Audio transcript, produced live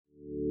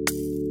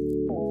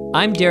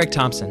I'm Derek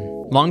Thompson,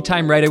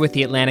 longtime writer with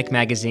The Atlantic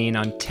magazine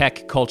on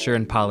tech, culture,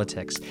 and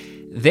politics.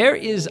 There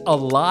is a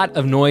lot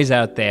of noise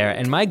out there,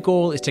 and my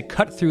goal is to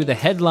cut through the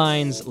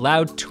headlines,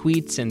 loud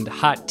tweets, and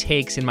hot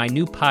takes in my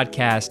new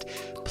podcast,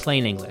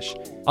 Plain English.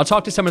 I'll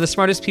talk to some of the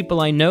smartest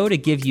people I know to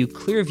give you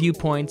clear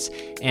viewpoints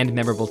and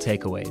memorable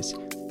takeaways.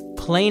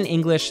 Plain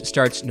English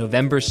starts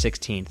November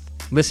 16th.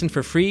 Listen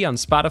for free on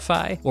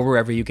Spotify or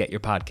wherever you get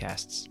your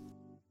podcasts.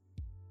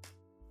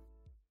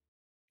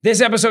 This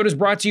episode is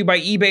brought to you by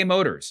eBay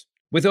Motors.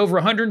 With over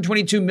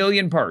 122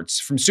 million parts,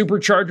 from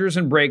superchargers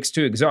and brakes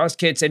to exhaust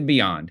kits and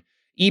beyond,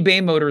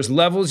 eBay Motors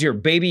levels your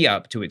baby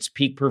up to its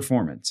peak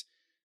performance.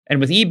 And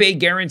with eBay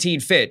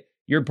Guaranteed Fit,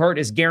 your part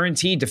is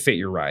guaranteed to fit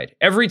your ride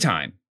every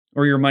time,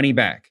 or your money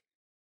back.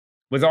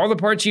 With all the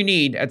parts you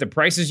need at the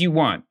prices you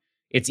want,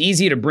 it's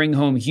easy to bring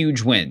home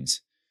huge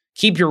wins.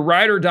 Keep your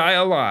ride or die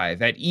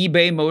alive at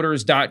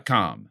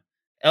ebaymotors.com.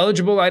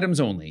 Eligible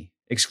items only.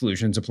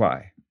 Exclusions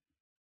apply.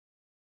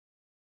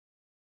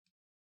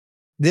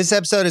 This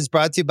episode is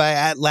brought to you by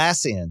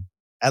Atlassian.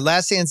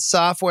 Atlassian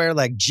software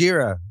like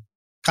Jira,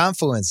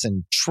 Confluence,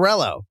 and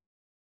Trello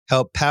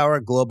help power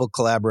global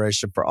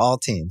collaboration for all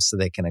teams so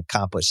they can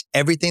accomplish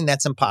everything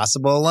that's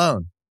impossible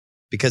alone.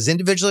 Because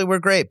individually we're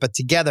great, but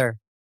together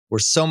we're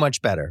so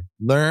much better.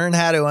 Learn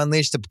how to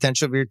unleash the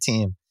potential of your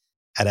team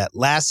at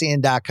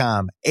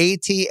Atlassian.com.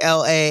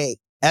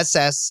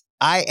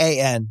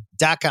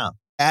 Atlassian.com.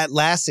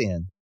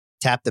 Atlassian.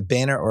 Tap the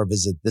banner or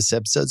visit this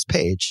episode's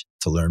page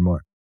to learn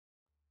more.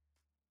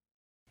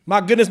 My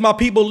goodness, my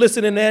people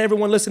listening and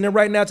everyone listening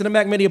right now to the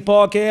MackMania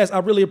podcast, I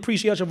really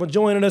appreciate you for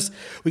joining us.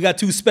 We got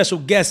two special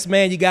guests,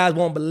 man. You guys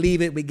won't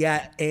believe it. We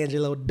got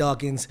Angelo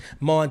Dawkins,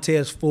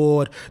 Montez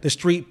Ford, the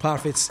Street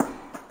Profits.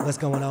 What's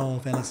going on,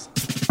 fellas?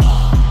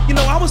 You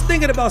know, I was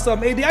thinking about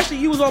something, AD. Actually,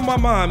 you was on my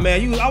mind,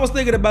 man. I was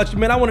thinking about you,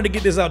 man. I wanted to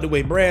get this out the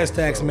way. Brass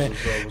tacks, man.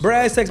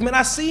 Brass tacks, man.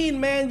 I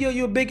seen, man,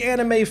 you're a big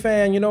anime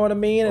fan, you know what I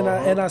mean?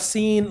 And I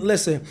seen,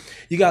 listen,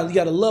 you got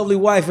a lovely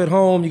wife at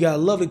home, you got a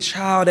lovely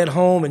child at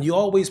home, and you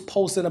always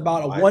posting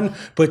about one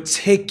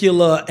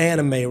particular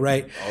anime,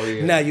 right? Oh,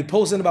 yeah. Now, you're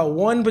posting about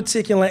one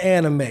particular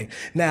anime.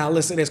 Now,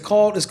 listen, it's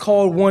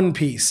called One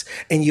Piece,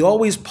 and you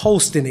always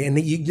posting it, and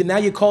now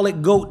you call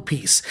it Goat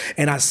Piece.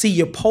 And I see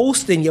you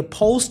post, and you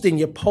post, and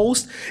you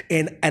post.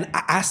 And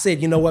I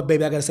said, you know what,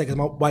 baby, I gotta say, because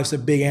my wife's a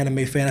big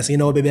anime fan. I said, you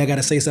know what, baby, I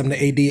gotta say something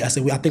to AD. I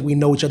said, I think we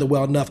know each other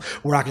well enough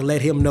where I can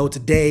let him know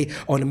today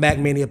on the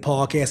MackMania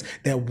podcast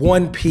that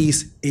One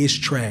Piece is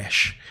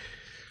trash.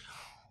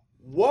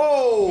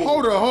 Whoa!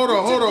 Hold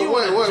on!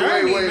 Wait!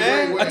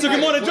 I took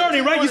him on a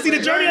journey, right? You see the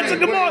journey I took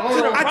him on?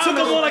 I took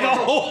him on like a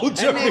whole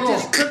journey. And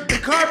just took the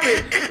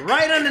carpet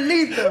right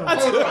underneath him. I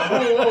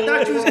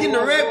thought you was getting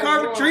the red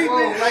carpet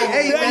treatment. Like,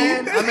 hey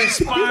man, I'm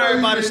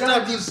inspired by the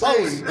stuff you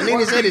post. And then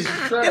he said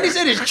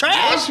it's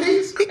trash.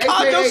 He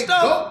called your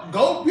stuff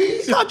Goat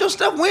Piece. He called your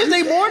stuff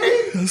Wednesday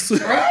morning.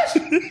 Trash.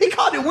 He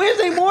called it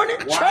Wednesday morning.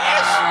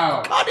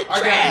 Trash. He called it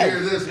trash. I gotta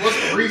hear this.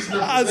 What's the reason for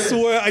this?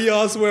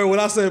 I swear. When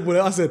I said,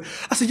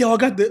 yo, I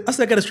got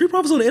a Street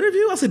Profits on the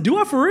interview. I said, do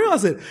I for real? I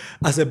said,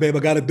 babe, I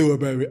gotta do it,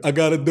 baby. I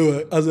gotta do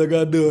it. I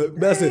gotta do it.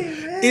 That's it.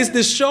 It's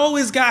the show.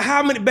 It's got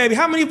how many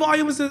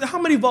volumes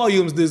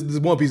does this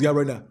One Piece got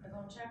right now? It's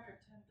on chapter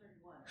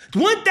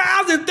 1031.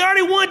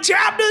 1,031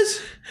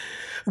 chapters?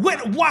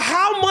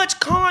 How much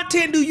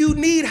content do you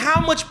need?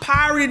 How much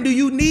pirating do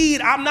you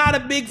need? I'm not a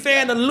big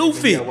fan of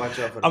Luffy.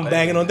 I'm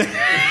banging on that.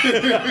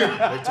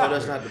 They told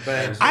us not to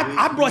bang. So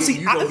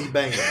you gonna be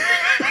banging.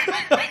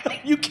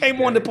 You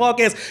came on the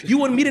podcast. You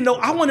want me to know.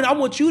 I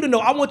want you to know.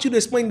 I want you to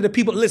explain to the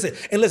people. Listen.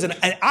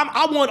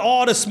 I want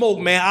all the smoke,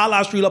 man. A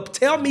la Street Up.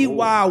 Tell me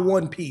why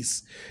One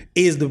Piece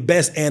is the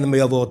best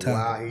anime of all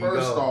time. Wow,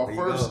 first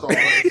off.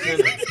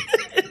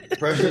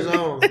 Pressure's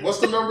on. What's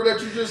the number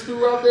that you just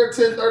threw out there?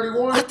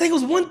 1031? I think it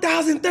was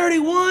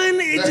 1,031.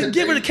 It just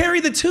give her to carry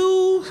the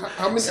two.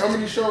 How many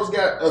shows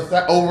got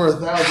over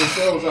 1,000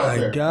 shows out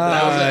there?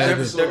 God.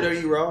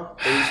 WWE Raw?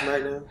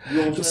 SmackDown?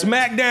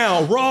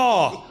 SmackDown,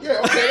 Raw.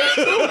 Yeah, okay, that's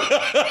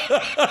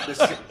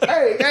cool.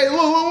 hey,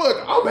 look.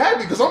 I'm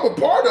happy because I'm a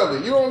part of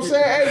it. You know what I'm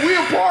saying? Hey, we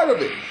a part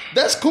of it.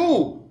 That's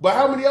cool. But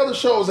how many other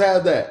shows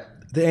have that?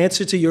 The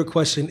answer to your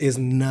question is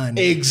none.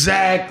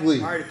 Exactly.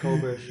 Marty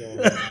Colbert show.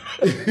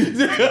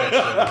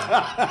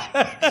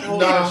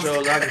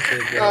 Shows I can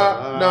think of.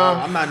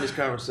 I'm not in this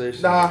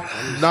conversation.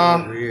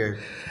 Over here.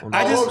 All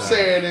I'm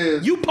saying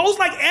is, you post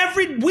like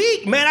every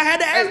week, man. I had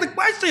to ask the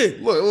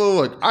question.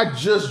 Look. I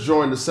just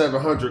joined the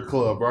 700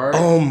 Club, all right?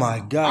 Oh my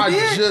God. I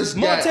used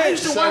to watch that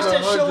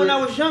show when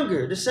I was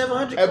younger. The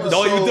 700 Club.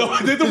 No, you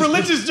don't. The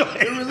religious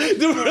joint. Y'all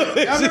remember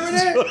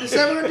that? The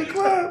 700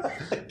 Club.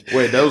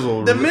 Wait, those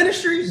were the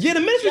Ministries. Yeah,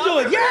 the Ministry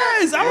joint.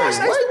 Yes, I used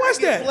to watch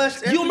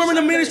that. You remember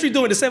the Ministry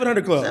doing the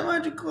 700 Club?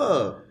 700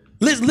 Club.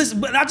 Listen,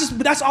 but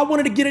that's all I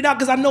wanted to get it out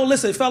because I know.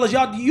 Listen, fellas,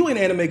 y'all, you ain't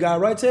an anime guy,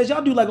 right? Tez,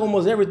 y'all do like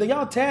almost everything.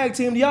 Y'all tag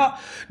team.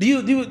 Do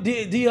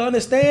you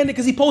understand it?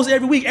 Because he posts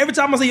every week. Every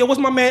time I say, yo,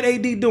 what's my man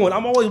AD doing?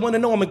 I'm always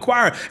wanting to know. I'm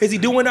inquiring. Is he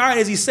doing all right?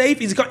 Is he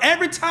safe?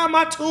 Every time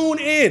I tune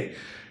in,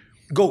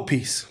 Goat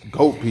Piece.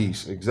 Goat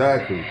Piece,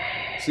 exactly.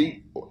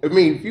 See, I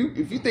mean,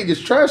 if you think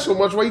it's trash so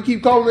much, why you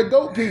keep calling it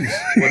goat piece?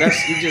 Well,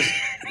 that's you just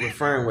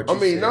referring what you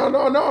said. No.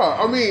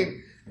 I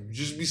mean,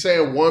 just be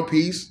saying one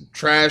piece,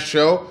 trash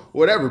show,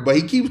 whatever. But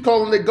he keeps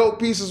calling it goat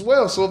piece as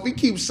well. So if he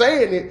keeps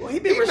saying it, Well, he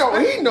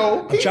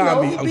know. I'm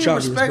trying to be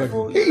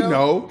respectful. He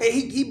know.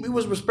 Hey, he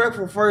was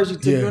respectful first. He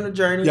took you on a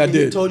journey. Yeah, I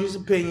did. He told you his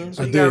opinion,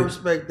 so I you gotta did.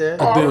 respect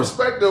that. I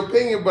respect the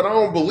opinion, but I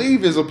don't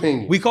believe his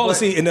opinion. We call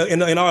it in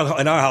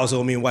our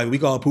household. Me and wife, we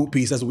call it poop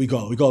piece. That's what we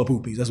call it. We call it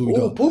poop piece. That's what we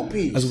call it. Poop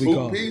piece. That's what we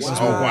call Poop it. piece? That's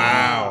Oh, what we call it.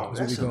 wow.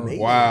 That's amazing.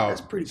 Wow.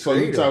 That's pretty So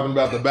creative. you talking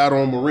about the battle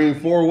on Marine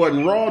 4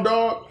 wasn't raw,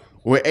 dog?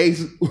 When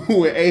Ace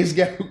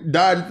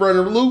died in front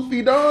of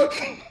Luffy, dog?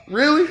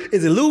 Really?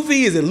 Is it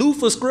Luffy? Is it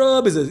Lufa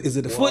Scrub? Is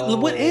it the foot?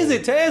 What is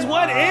it, Taz?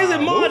 What is it,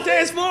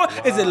 Montez for?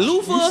 Is it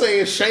Lufa? You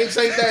saying Shanks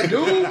ain't that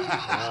dude?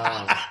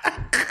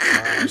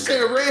 You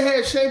saying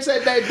redhead Shanks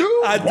ain't that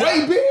dude?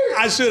 White beard?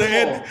 I should have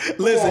had.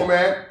 Listen, Come on,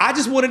 man. I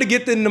just wanted to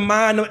get in the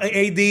mind of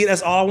AD.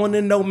 That's all I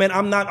wanted to know, man.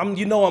 I'm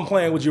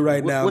playing with you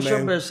right now, What's man.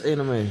 your best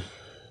anime?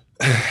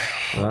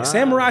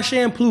 Samurai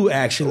Shampoo,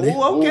 actually.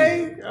 Oh,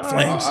 okay.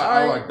 Flames.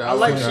 I like that. I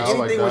like that.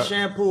 anything that. with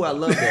shampoo. I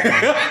love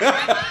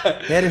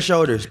that. Head and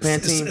Shoulders,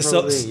 Pantene,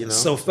 Proline, you know.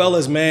 So,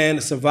 fellas,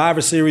 man,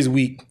 Survivor Series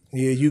week.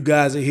 Yeah, you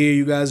guys are here.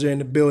 You guys are in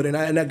the building,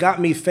 and that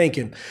got me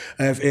thinking.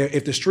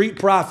 If the Street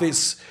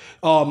Profits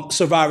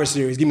Survivor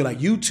Series, give me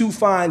like you two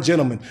fine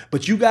gentlemen,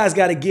 but you guys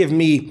got to give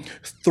me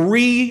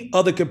 3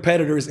 other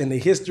competitors in the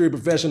history of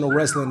professional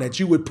wrestling that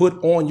you would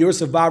put on your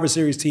Survivor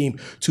Series team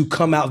to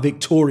come out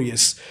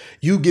victorious.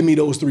 You give me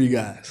those 3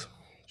 guys.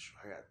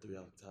 I got 3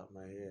 off the top of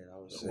my head. I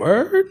would say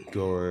Word?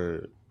 Go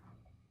ahead.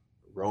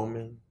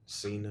 Roman,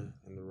 Cena,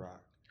 and The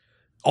Rock.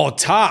 On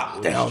top.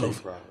 Street Y'all know,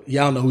 Profits.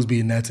 y'all know who's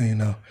beating that team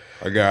though.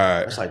 I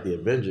got. That's like the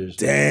Avengers.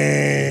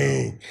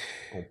 Dang.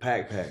 On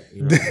Pack,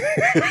 you know.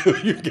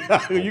 you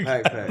got On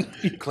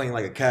Pack. Clean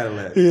like a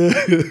Cadillac. Yeah.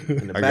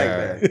 In the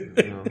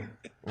backpack. You know.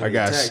 I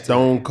got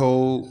Stone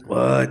Cold.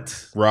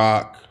 What?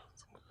 Rock.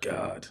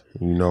 God.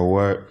 You know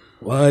what?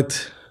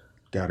 What?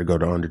 Got to go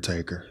to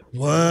Undertaker.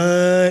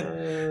 What?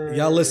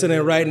 Y'all listening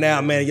right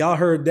now, man. Y'all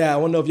heard that. I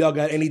want to know if y'all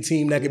got any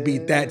team that could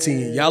beat that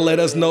team. Y'all let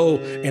us know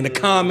in the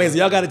comments.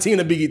 Y'all got a team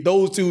to beat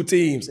those 2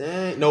 teams.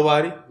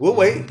 Nobody. We'll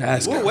wait.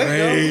 That's we'll wait,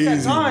 though. We got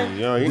crazy. time.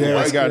 You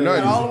ain't got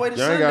nothing. All the way to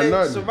Y'all ain't got Sunday,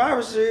 nothing.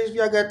 Survivor Series.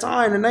 Y'all got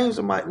time to name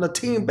somebody, a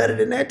team better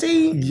than that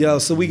team. Yo,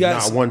 so we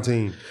got Not one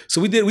team.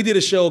 So we did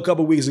a show a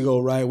couple weeks ago,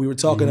 right? We were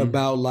talking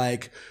about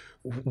like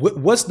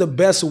what's the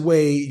best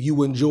way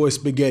you enjoy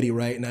spaghetti,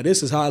 right? Now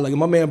this is how, like,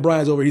 my man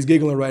Brian's over, he's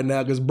giggling right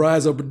now because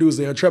Brian's a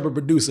producer, a intrepid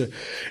producer.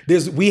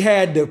 We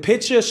had the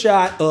picture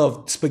shot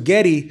of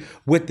spaghetti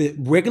with the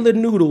regular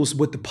noodles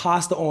with the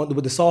pasta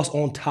with the sauce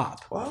on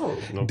top. Wow.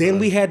 Then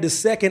we had the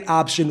second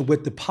option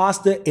with the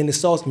pasta and the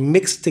sauce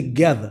mixed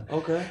together.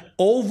 Okay.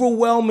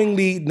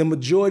 Overwhelmingly, the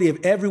majority of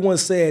everyone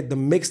said the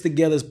mixed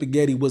together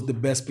spaghetti was the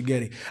best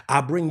spaghetti.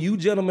 I bring you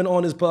gentlemen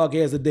on this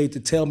podcast today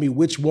to tell me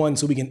which one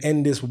so we can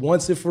end this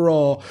once and for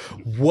all.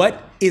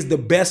 What is the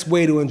best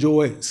way to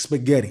enjoy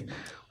spaghetti?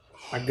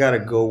 I gotta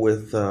go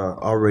with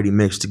already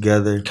mixed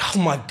together. Oh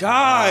my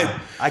God.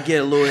 I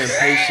get a little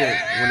impatient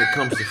when it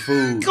comes to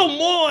food. Come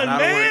on, and I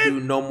don't want man. to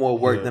do no more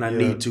work than I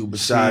need to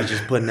besides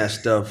just putting that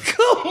stuff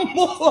Come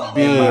on.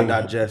 in my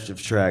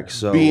digestive tract.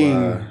 So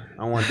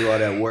I want to do all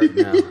that work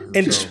now.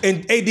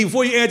 And AD,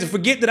 before you answer,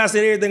 forget that I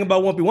said everything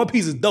about One Piece. One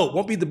Piece is dope.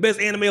 One Piece is the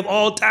best anime of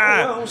all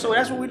time. Well, so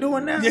that's what we're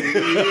doing now? Get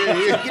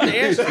the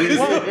answer.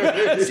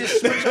 Just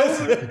switch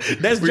over.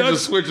 That's We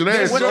just switching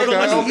answers. What they Okay,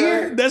 want to okay.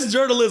 hear? That's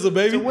journalism,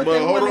 baby. What But they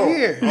hold want to on.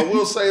 hear? I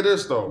will say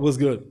this, though. What's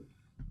good?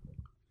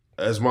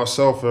 As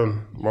myself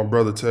and my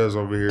brother Tez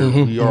over here,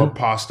 we are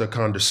pasta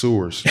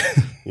connoisseurs.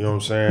 You know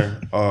what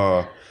I'm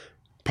saying?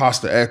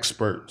 Pasta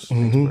experts.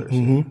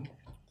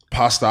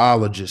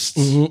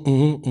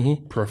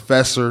 Pastaologists.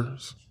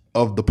 Professors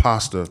of the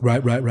pasta.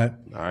 Right.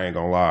 I ain't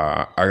gonna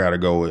lie. I gotta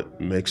go with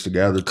mixed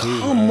together too.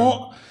 Come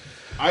on.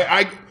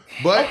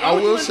 But I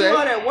will Do say,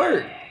 all that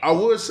work. I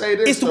would say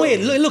this. It's the way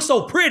it looks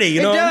so pretty,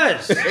 you know? It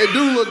does. It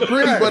do look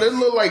pretty, but it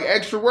look like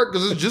extra work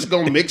because it's just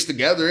gonna mix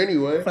together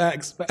anyway.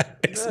 Facts.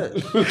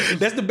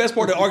 That's the best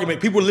part of the argument.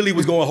 People literally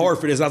was going hard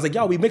for this. I was like,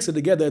 y'all, we mix it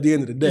together at the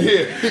end of the day.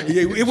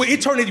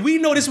 It turned. We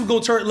know this was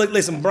going to turn. Like,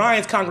 listen,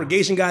 Brian's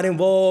congregation got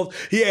involved.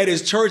 He had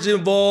his church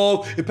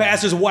involved. The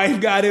pastor's wife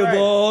got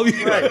involved.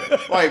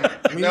 Right. Like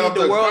You now need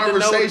the world to know the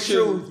conversation.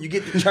 truth. You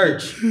get the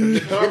church.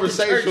 The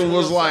conversation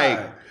was like,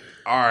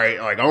 all right,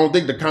 like I don't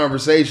think the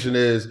conversation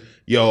is,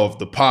 yo, if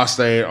the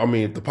pasta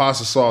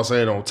sauce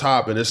ain't on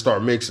top and it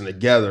start mixing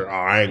together,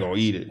 I ain't gonna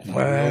eat it. You know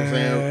what I'm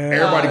saying?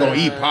 Everybody gonna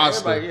eat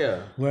pasta.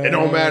 Yeah. It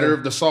don't matter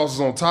if the sauce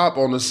is on top,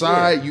 on the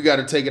side, you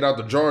gotta take it out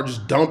the jar and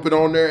just dump it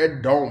on there.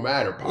 It don't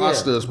matter.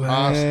 Pasta is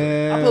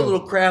pasta. I put a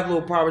little Kraft,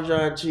 little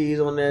Parmesan cheese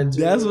on there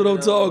too. That's what I'm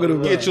talking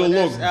about. Get your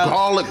little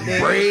garlic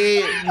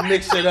bread. You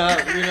mix it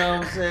up, you know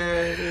what I'm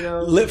saying? You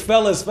know?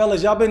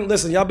 Fellas, y'all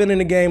been in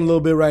the game a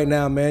little bit right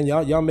now, man.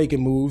 Y'all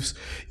making moves.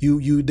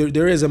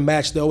 There is a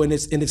match though, and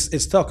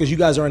it's tough because you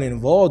guys aren't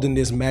involved in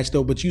this match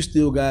though, but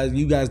you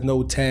guys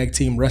know tag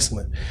team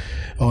wrestling.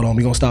 Hold on,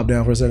 we gonna stop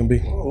down for a second,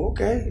 B. Oh,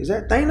 okay. Is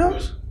that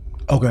Thanos?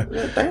 Okay.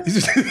 Was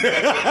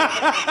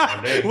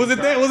it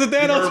that? Was it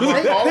that?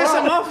 Piss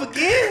him off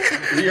again.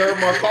 You heard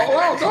my call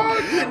out,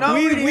 dog. You know,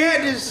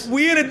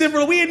 we in a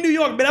different. We in New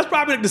York, man. That's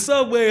probably like the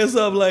subway or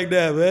something like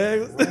that,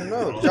 man. I don't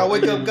know. Y'all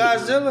wake up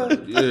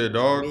Godzilla. Yeah,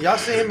 dog. Y'all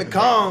see him in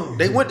Kong.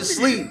 They went to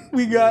sleep.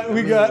 We got.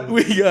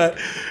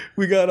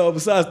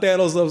 Besides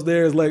Thanos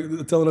upstairs,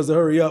 like telling us to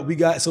hurry up. We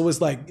got. So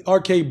it's like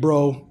Arcade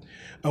Bro.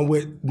 I'm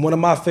with one of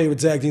my favorite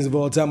tag teams of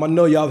all time. I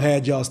know y'all have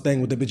had y'all's thing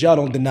with it, but y'all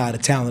don't deny the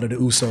talent of the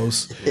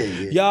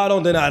Usos. Y'all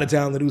don't deny the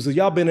talent of the Usos.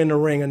 Y'all been in the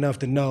ring enough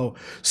to know.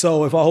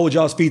 So if I hold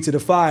y'all's feet to the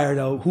fire,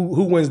 though,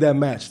 who wins that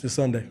match this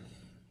Sunday?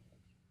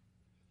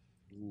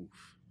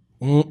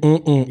 You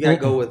gotta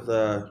go with.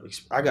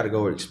 I gotta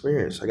go with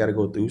experience. I gotta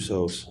go with the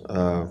Usos,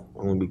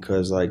 only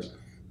because like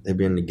they've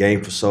been in the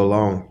game for so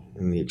long,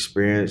 and the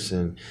experience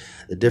and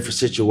the different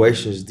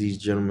situations these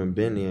gentlemen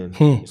been in,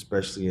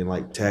 especially in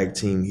like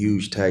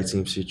huge tag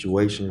team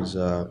situations.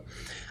 I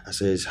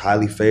say it's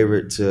highly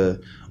favored to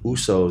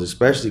Usos,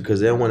 especially because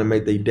they don't want to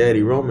make their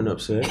daddy Roman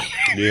upset.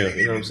 Yeah.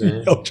 You know what I'm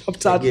saying? Yo, I'm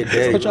trying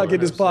to get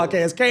this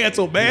podcast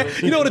canceled, man.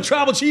 You know the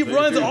Tribal Chief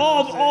runs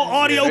all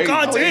audio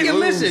content.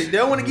 Listen, they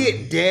don't want to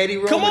get daddy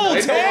Roman. Come on,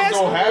 They know what's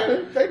gonna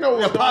happen. They know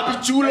what's gonna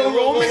happen. Chulo Roman,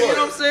 you know what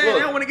I'm saying? Look, They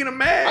don't want to get him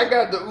mad. I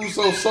got the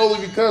Usos solely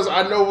because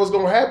I know what's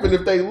gonna happen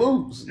if they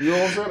lose. You know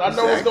what I'm saying? I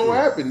know what's gonna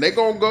happen. They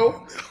gonna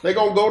go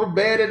to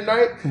bed at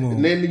night,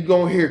 and then you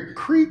gonna hear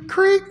creak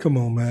creak. Come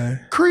on,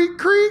 man. Creak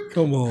creak.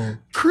 Come on.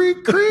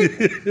 Creak creak.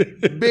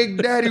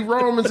 Big Daddy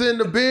Roman's in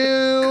the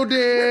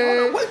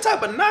building. What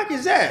type of knock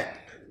is that?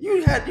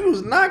 You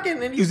was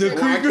knocking and you said,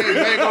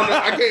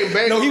 I can't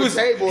bang on the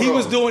table. He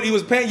was doing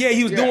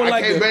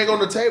I can't bang on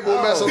the table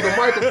and mess up the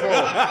microphone.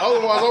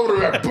 Otherwise, over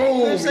there,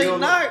 boom. You say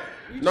knock.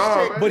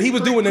 But he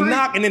was doing the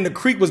knock and then the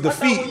creak was the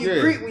feet. When you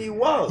creak when you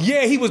walk.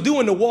 Yeah, he was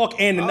doing the walk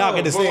and the knock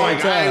at the same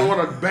time. I ain't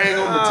want to bang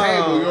on the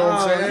table. You know what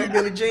I'm saying? You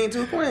Billie Jean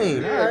too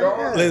clean.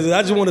 Yeah. Listen,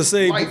 I just want to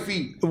say Light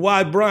feet.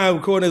 why Brian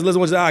recording this.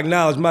 Listen, I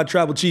acknowledge my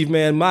Tribal Chief,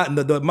 man.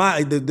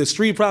 The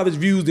Street Profits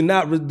views do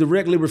not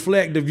directly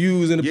reflect the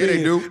views and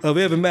opinions of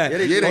every match. Yeah,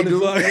 they do.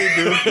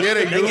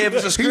 They gave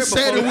us a script before.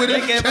 Said it with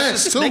his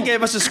chest, too. They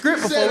gave us a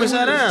script before we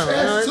sat down.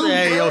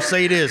 Hey, yo,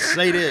 say this. He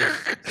said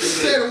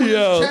it with his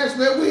chest,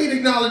 man. We ain't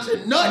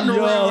acknowledging nothing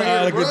around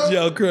here, bro.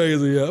 Yo,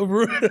 crazy, yo.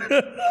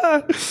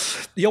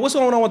 Yo, what's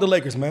going on with the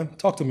Lakers, man?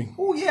 Talk to me.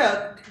 Oh,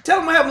 yeah. Tell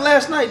them what happened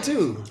last night,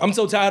 too. I'm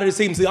so tired of this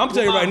team. I'm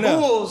telling you right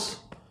now.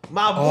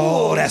 My Bulls.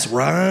 Oh, that's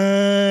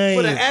right.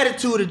 With an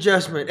attitude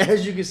adjustment,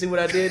 as you can see what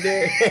I did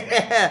there.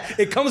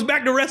 It comes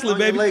back to wrestling,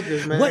 baby.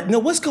 Lakers, man.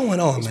 What's going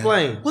on,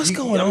 Explain. man? What's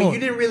going on? I mean, you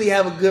didn't really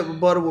have a good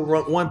rebuttal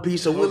with one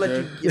piece, so we'll let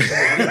you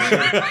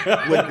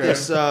get with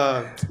this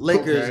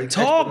Lakers.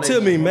 Talk to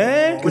me,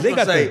 man. What they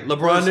got say?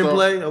 LeBron didn't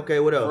play? Okay,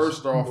 what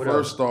else?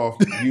 First off,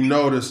 you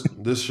notice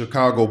this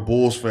Chicago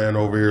Bulls fan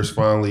over here is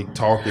finally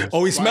talking.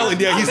 Oh, he's smelling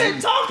there. I've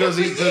been talking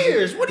for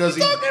years. What are you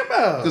talking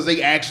about? Because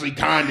they actually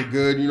kind of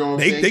good, you know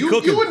what I'm saying? They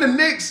cooking. You and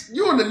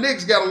the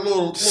Knicks got a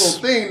little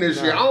thing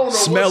this year. I don't know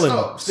Smelling.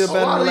 what's up. Still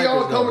better than the y'all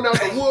Lakers, coming out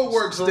the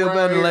woodworks Still around better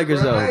than the here,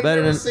 Lakers, bro. though. I ain't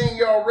Better never than- seen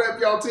y'all rep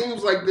y'all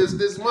teams like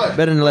this much.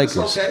 Better than the Lakers.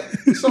 It's okay.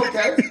 It's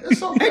okay.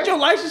 It's okay. Ain't your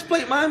license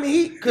plate Miami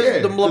Heat? Because Yeah,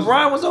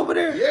 LeBron was over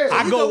there? Yeah.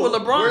 I go with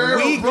LeBron.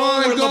 We go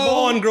where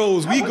LeBron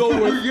goes. We go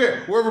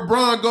where. Wherever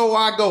Bron go,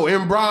 I go.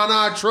 In Bron,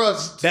 I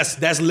trust.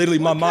 That's literally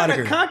my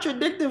moniker. What kind of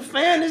contradicting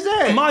fan is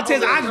that?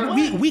 Montez,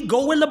 we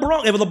go with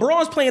LeBron. If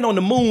LeBron's playing on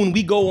the moon,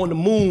 we go on the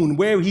moon.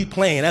 Where he's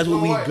playing, that's where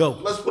we go.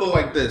 Let's put it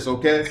like this,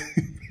 okay?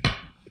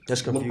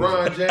 That's confusing.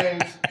 LeBron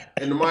James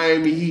and the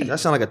Miami Heat. That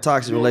sounds like a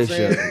toxic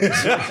relationship.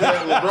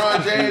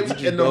 LeBron James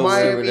and the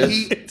Miami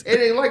Heat. It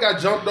ain't like I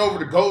jumped over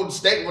to Golden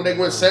State when they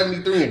went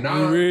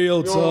 73-9. Real you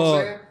know talk. What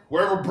I'm saying?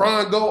 Wherever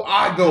Bron go,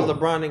 I go.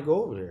 LeBron didn't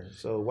go over there,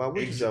 so why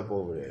would you jump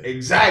over there?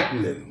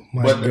 Exactly.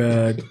 My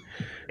God.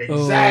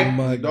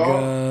 Exactly, Oh my dog.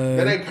 God.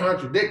 That ain't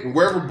contradicting.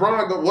 Wherever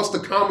Bron go, what's the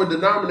common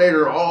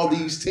denominator of all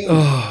these teams?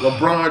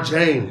 LeBron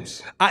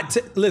James.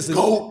 Listen.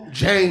 Go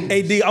James.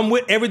 Hey, D, I'm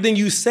with everything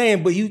you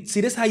saying, but you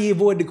see, that's how you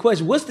avoid the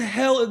question. What's the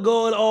hell is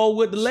going on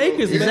with the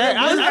Lakers, man?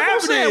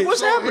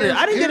 What's happening?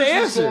 I didn't get an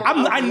answer.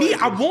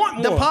 I want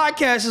one. The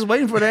podcast is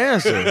waiting for the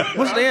answer.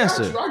 What's the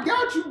answer? I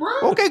got you,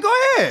 bro. Okay, go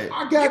ahead.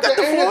 I got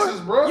the answers,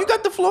 bro. You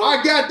got the floor.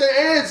 I got the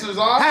answers,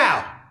 all right?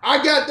 How?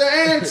 I got the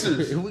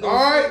answers. All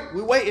right?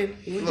 We waiting.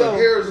 Here we Look, go.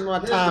 here's my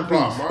the timepiece.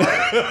 problem, all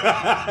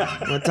right?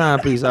 My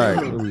timepiece. All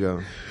right, here we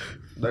go.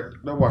 That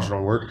watch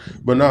don't work.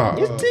 But nah.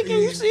 It's ticking.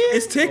 You see it?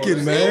 It's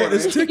ticking, man.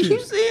 It's ticking. You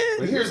see it?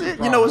 But here's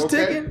the You know it's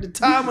problem, okay? ticking. The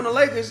time on the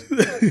Lakers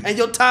and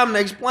your time to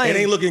explain. It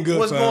ain't looking good,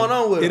 What's fam. going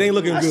on with It them. ain't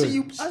looking I good. see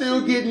you.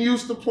 Still getting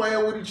used to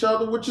playing with each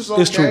other, which is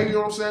okay. It's true. You know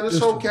what I'm saying?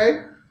 It's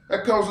okay.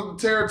 That comes with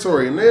the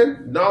territory. And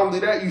then, not only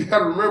that, you got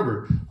to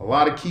remember, a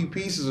lot of key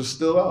pieces are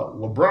still out.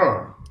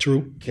 LeBron.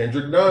 True.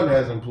 Kendrick Nunn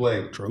hasn't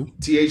played. True.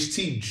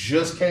 THT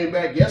just came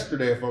back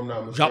yesterday, if I'm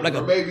not mistaken.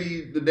 Or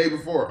maybe the day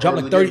before.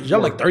 Dropped like 30,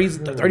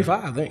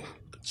 35, I think.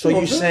 So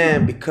you're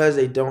saying because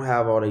they don't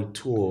have all their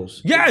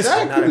tools, Yes.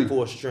 they're not at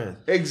full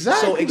strength.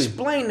 Exactly. So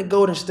explain the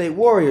Golden State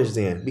Warriors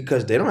then,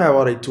 because they don't have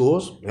all their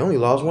tools. They only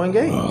lost one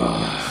game.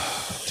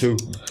 2.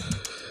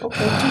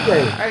 Okay,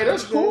 2K. Hey,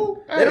 that's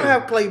cool. They don't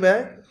have Clay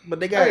back, but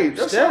they got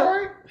that's Steph. all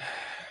right.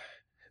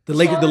 The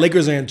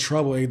Lakers are in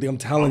trouble. I'm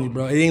telling you,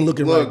 bro. It ain't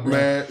looking right, bro.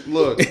 Man,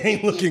 look. It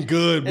ain't looking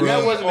good, bro. And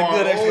that wasn't a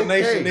good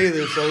explanation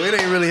either, so it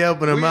ain't really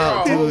helping them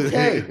out.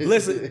 Okay.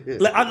 Listen,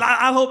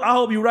 I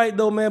hope you're right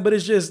though, man. But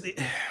it's just,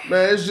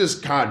 man, it's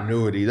just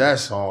continuity.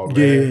 That's all, man.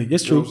 Yeah,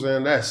 it's true. You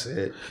know what I'm saying? That's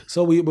it.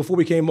 So before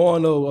we came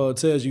on though,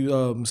 Tez,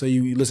 you say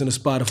you listen to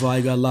Spotify.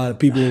 You got a lot of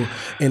people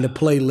in the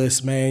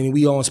playlist, man.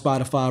 We on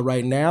Spotify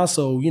right now,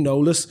 so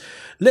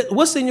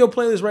what's in your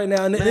playlist right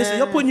now? And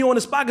listen, I'm putting you on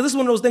the spot because this is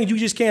one of those things you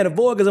just can't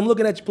avoid. Because I'm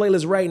looking at your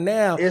playlist right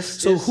now.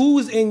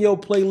 Who's in your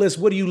playlist?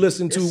 What do you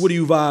listen to? What do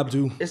you vibe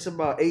to? It's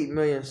about 8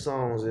 million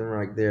songs in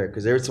right there.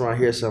 Because every time I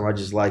hear something, I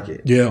just like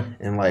it. Yeah.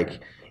 And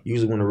like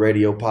usually when the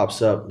radio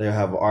pops up, they'll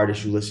have an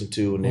artist you listen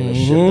to, and then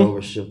it'll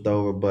shift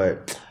over.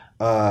 But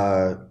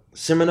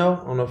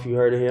Semino, I don't know if you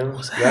heard of him.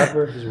 He's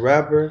a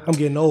rapper. I'm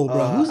getting old,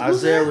 bro. Who's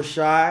Isaiah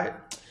Rashad.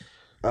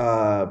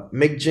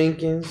 Mick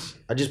Jenkins.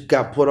 I just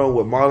got put on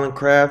with Marlon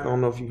Craft. I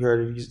don't know if you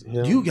heard of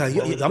him.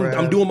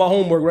 I'm doing my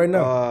homework right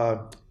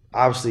now.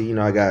 Obviously,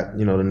 I got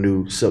the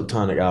new Silk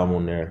Tonic album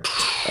on there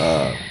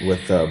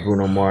with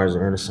Bruno Mars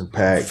and Anderson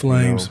 .Paak.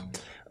 Flames.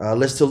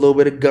 Listen to a little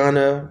bit of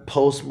Gunna,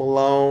 Post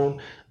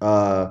Malone.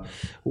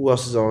 Who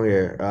else is on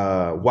here?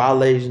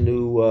 Wale's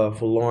new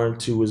Forlorn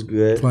 2 was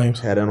good.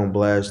 Flames. Had that on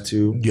blast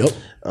too. Yep.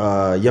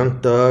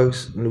 Young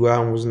Thug's new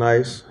album was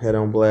nice. Had that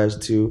on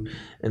blast too.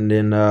 And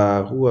then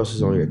who else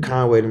is on here?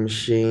 Conway the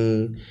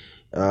Machine.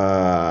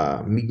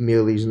 Meek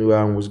Millie's new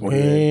album was good.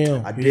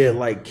 Damn, I did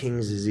like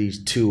King's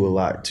Disease 2 a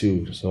lot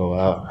too. So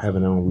I'll have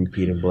it on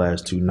repeat and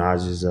blast too.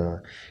 Nas's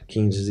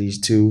King's Disease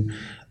 2.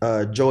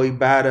 Joey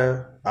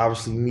Bada,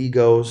 obviously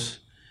Migos.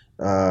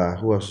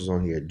 Who else is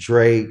on here?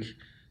 Drake,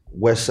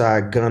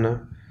 Westside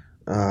Gunna.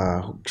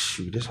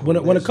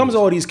 When it comes to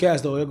all these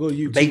cats though, I'll go to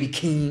YouTube. Baby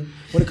King.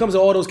 When it comes to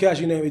all those cats,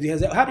 how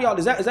do y'all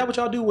is that what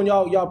y'all do when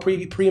y'all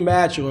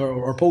pre-match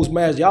or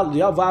post-match? Y'all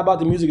vibe out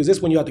the music? Is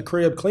this when you're at the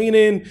crib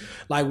cleaning?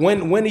 Like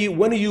when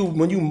are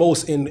you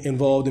most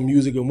involved in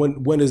music, and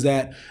when is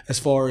that, as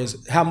far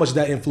as how much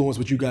that influence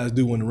what you guys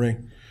do in the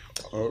ring?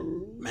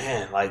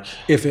 Man, like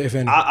if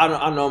any.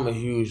 I know I'm a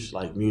huge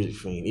like music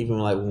fiend. Even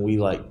like when we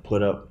like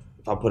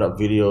if I put up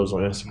videos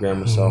on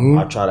Instagram or something,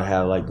 I try to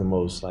have like the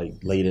most like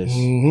latest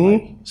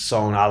like,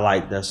 song I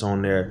like that's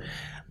on there.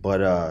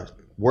 But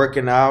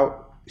working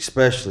out,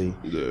 especially,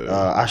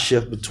 I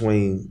shift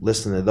between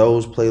listening to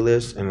those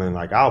playlists and then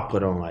like I'll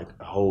put on like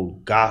a whole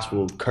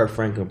gospel Kurt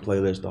Franklin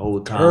playlist the whole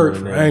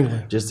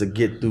time, just to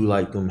get through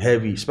like them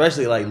heavy,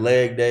 especially like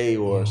leg day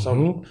or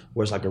something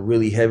where it's like a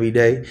really heavy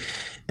day.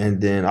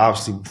 And then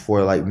obviously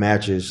before like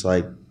matches,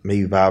 like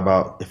maybe vibe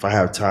out. If I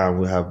have time,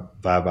 we'll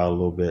vibe out a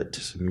little bit to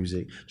some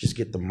music. Just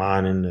get the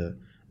mind and the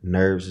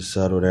nerves to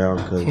settle down,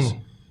 because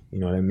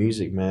that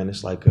music, man,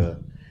 it's like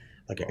an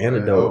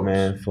antidote,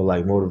 man, for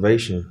like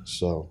motivation.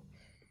 So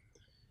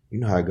you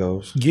know how it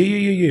goes.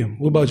 Yeah.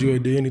 What about you,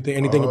 AD?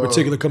 Anything in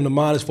particular come to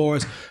mind as far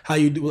as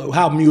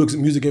how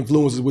music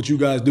influences what you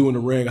guys do in the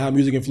ring? How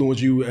music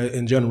influences you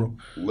in general?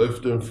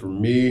 Lifting for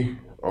me.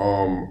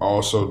 I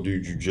also do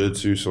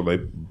jiu-jitsu, so they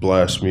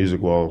blast music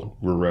while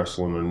we're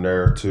wrestling in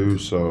there too.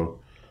 So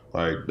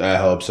like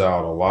that helps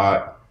out a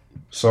lot.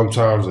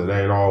 Sometimes it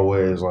ain't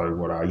always like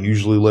what I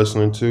usually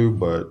listening to,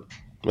 but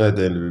at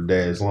the end of the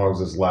day, as long as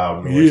it's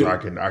loud noise, I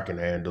can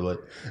handle it.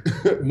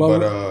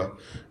 But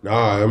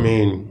I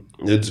mean,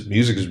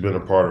 music has been a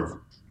part of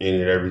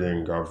any and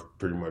everything I've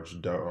pretty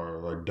much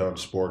done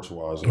sports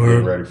wise.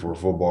 Getting ready for a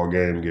football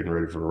game, getting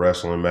ready for the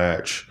wrestling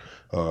match,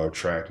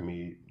 track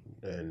meet,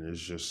 and it's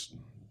just.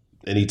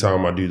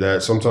 Anytime I do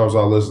that, sometimes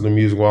I listen to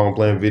music while I'm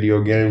playing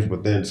video games,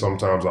 but then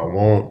sometimes I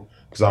won't,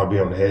 because I'll be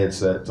on the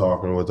headset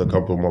talking with a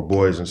couple of my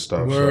boys and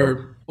stuff. So.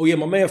 Oh yeah,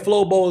 my man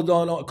Flobo is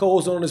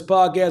co-hosting on this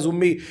podcast with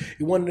me.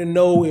 He wanted to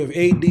know if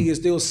AD is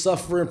still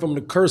suffering from the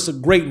curse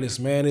of greatness,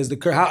 man. Is the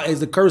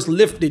curse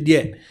lifted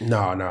yet?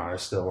 No,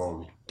 it's still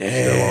on me. Damn.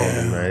 It's still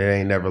on me, man. It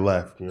ain't never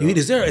left.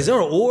 Is there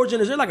an origin?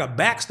 Is there like a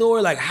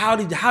backstory? Like how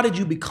did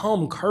you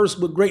become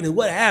cursed with greatness?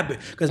 What happened?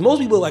 Because most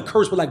people are like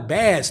cursed with like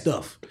bad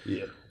stuff.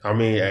 Yeah. I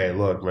mean, hey,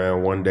 look,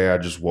 man, one day I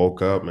just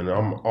woke up, and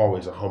I'm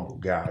always a humble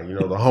guy.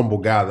 The humble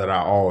guy that I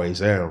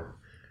always am.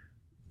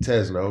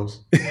 Tez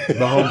knows. The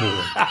humble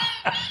one.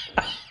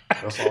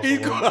 That's all. He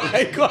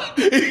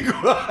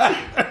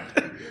cried.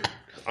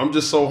 I'm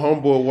just so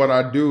humble at what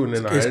I do, and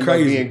then I end up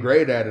being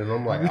great at it, and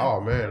I'm like, oh,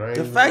 man.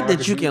 The fact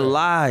that you can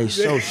lie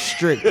so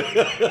strict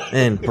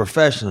and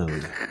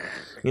professionally.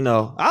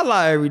 I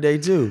lie every day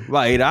too.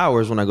 About 8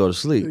 hours when I go to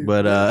sleep.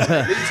 But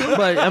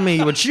I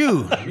mean, but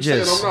you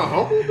just. Saying I'm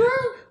not humble, bro?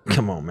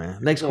 Come on, man.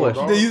 Next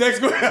question. Next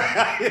question.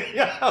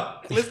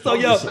 Let's talk,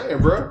 I'm just saying,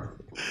 bro.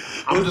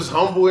 I'm just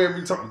humble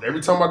every time.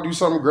 Every time I do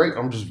something great,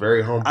 I'm just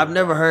very humble. I've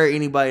never heard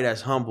anybody that's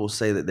humble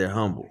say that they're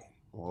humble.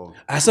 Well,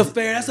 That's a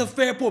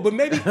fair point. But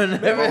maybe hold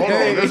on,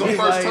 there's a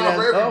first time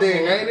for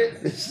everything, ain't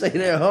it? Say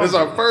that humble. There's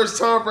a first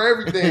time for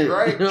everything,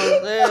 right? You know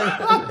what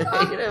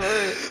I'm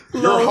saying?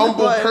 Your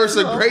humble Like,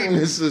 person humble.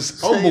 greatness is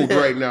humbled that.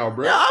 right now,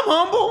 bro. Yeah, I'm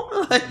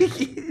humble. Like,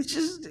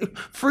 just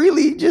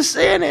freely just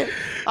saying it.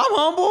 I'm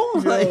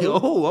humble. Like,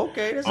 oh,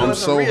 okay. That's I'm some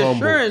so humble.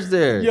 reassurance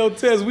there. Yo,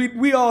 Tess,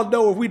 we all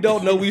know, if we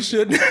don't know, we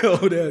should know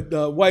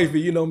that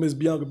wifey, you know, Miss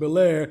Bianca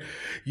Belair,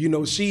 you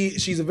know,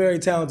 she's a very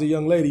talented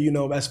young lady, you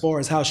know, as far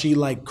as how she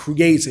like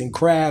creates and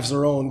crafts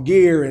her own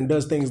gear and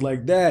does things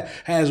like that,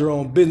 has her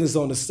own business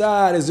on the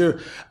side.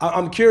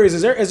 I'm curious,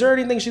 is there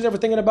anything she's ever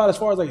thinking about as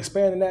far as like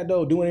expanding that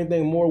though, doing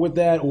anything more with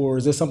that, or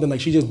is this something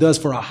like she just does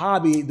for a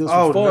hobby, does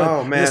for fun?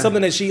 No, man. Is it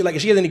something that she like?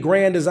 If she has any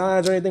grand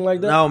designs or anything like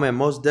that? No, man,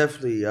 most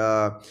definitely.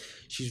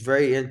 She's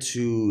very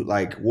into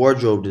like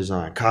wardrobe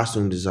design,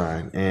 costume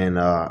design, and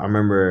I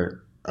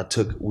remember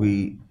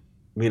me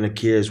and the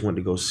kids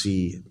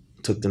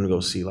took them to go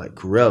see like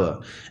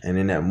Cruella, and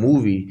in that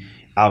movie,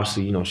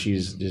 obviously, you know,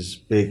 she's this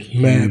big,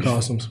 Man, huge,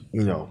 costumes.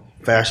 you know,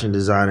 fashion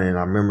designer, and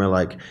I remember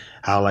like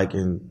how like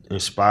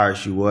inspired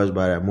she was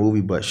by that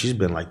movie, but she's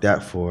been like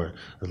that for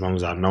as long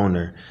as I've known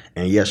her,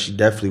 and yes, she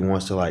definitely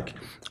wants to like,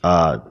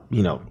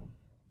 you know,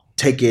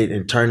 take it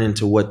and turn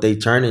into what they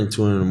turn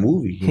into in the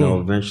movie, you know,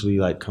 eventually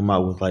like come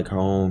out with like her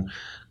own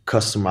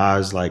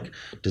customized like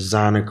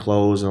designer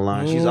clothes and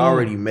line. She's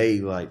already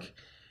made like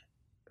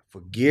for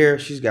gear,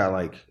 she's got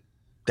like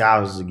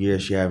thousands of gear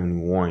she haven't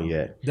even worn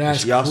yet. That's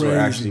she also crazy.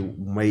 actually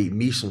made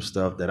me some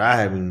stuff that I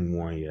haven't even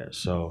worn yet.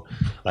 So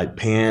like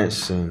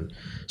pants and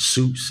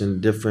suits and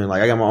different,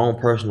 like I got my own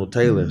personal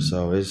tailor.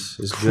 So it's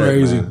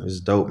Crazy. good, man. It's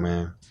dope,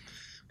 man.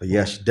 But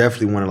yeah, she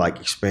definitely want to like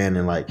expand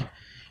and like,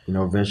 you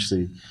know,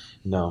 eventually,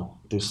 you know,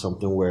 do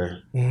something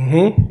where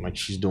like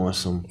she's doing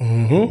some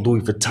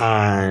Louis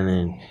Vuitton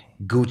and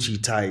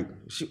Gucci type.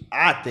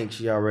 I think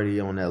she already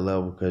on that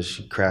level because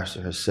she crafts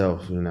it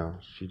herself, you know.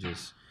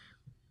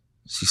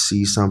 She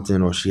sees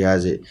something or she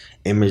has it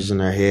imaged in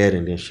her head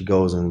and then she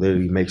goes and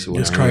literally makes it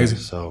with It's her crazy.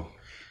 hands. So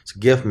it's a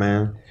gift,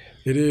 man.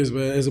 It is,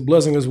 man. It's a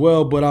blessing as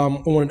well. But I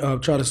want to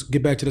try to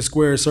get back to the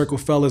square circle,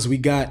 fellas. We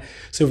got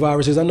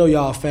Survivor Series. I know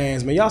y'all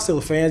fans, man. Y'all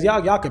still fans.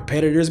 Y'all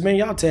competitors, man.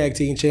 Y'all tag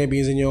team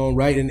champions in your own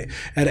right. And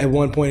at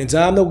one point in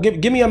time, though,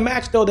 give me a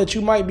match though that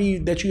you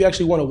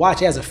actually want to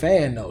watch as a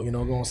fan, though. You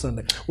know, go on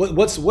Sunday.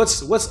 What's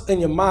in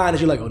your mind that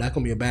you're like, oh, that's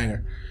gonna be a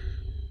banger?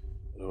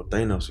 Oh,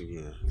 Thanos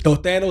again. Throw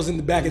Thanos in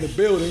the back of the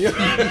building. He said,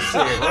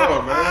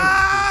 oh,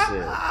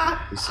 man.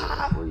 He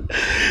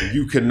said,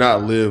 You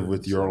cannot live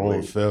with your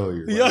own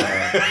failure.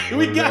 Yeah.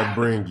 What did that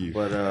bring you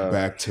But,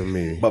 back to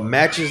me? But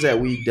matches that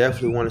we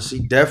definitely want to see,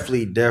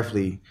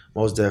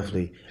 most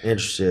definitely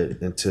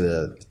interested into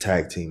the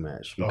tag team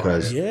match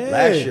because yeah.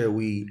 last year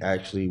we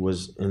actually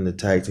was in the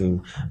tag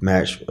team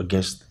match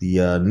against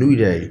the New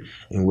Day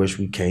in which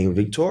we came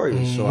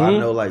victorious. So I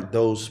know like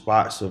those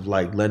spots of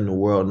like letting the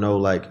world know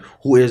like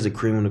who is the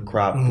cream of the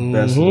crop, the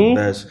best of the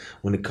best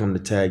when it comes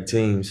to tag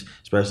teams,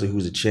 especially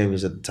who's the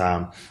champions at the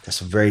time. That's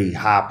a very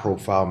high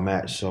profile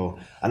match. So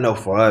I know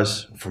for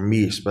us, for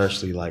me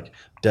especially, like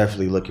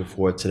definitely looking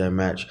forward to that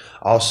match.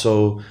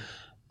 Also,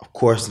 of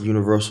course, the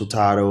Universal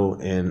title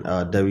and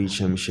WWE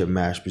Championship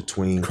match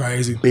between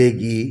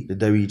Big E, the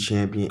WWE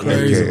Champion, and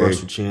the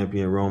Universal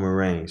Champion Roman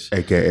Reigns,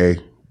 AKA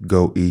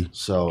Go E.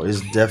 So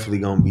it's definitely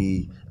gonna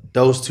be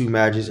those two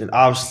matches, and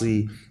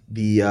obviously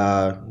the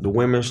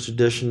women's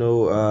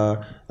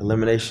traditional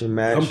elimination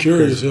match. I'm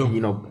curious,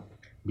 you know,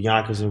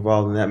 Bianca's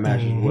involved in that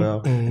match as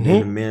well, and then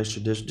the men's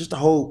tradition, just the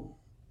whole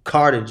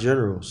card in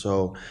general.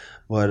 So,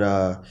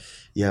 but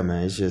yeah,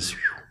 man, it's just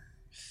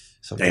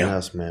something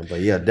else, man.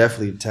 But yeah,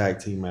 definitely the tag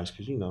team match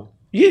because you know,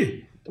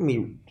 I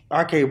mean,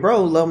 RK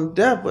Bro love them to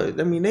death, but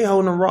I mean they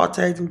holding them Raw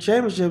Tag Team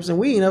Championships and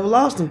we ain't never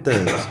lost them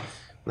things.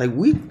 Like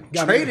we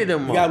traded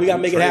them off. We gotta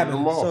make it happen.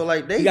 So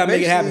like they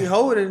basically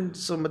holding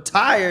some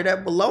attire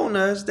that belong to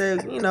us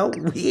that, you know,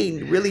 we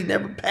ain't really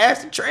never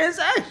passed the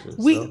transaction.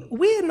 We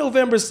in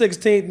November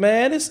 16th,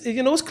 man. It's,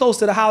 you know, it's close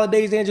to the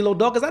holidays, Angelo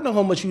Dawkins. I know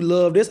how much you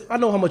love this. I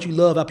know how much you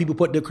love how people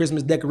put their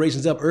Christmas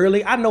decorations up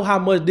early. I know how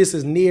much this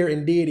is near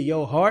and dear to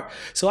your heart.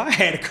 So I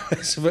had a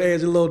question for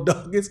Angelo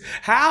Dawkins.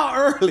 How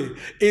early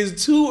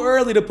is too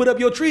early to put up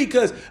your tree?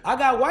 Because I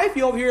got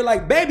wifey over here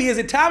like, baby, is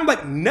it time? I'm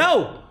like,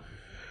 no.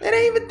 It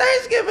ain't even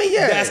Thanksgiving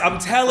yet. I'm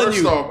telling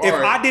First you, off, if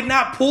right. I did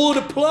not pull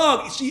the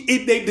plug,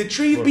 the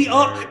trees be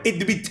up,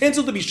 it'd be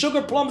tinsel, to be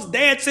sugar plums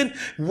dancing.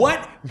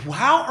 What?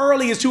 How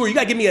early is too early? You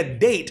gotta give me a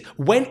date.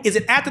 When is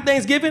it after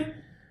Thanksgiving?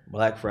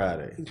 Black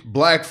Friday.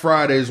 Black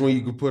Friday is when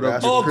you can put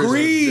up your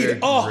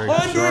Agreed.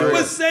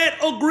 Christmas decorations.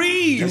 100%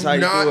 agreed. That's how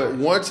you do it.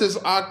 Once it's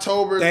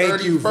October Thank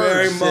 31st, you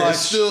very much. it's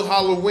still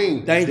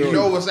Halloween. Thank you. You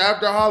know what's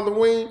after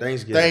Halloween?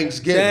 Thanksgiving.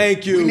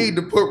 Thank you. We need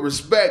to put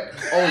respect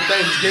on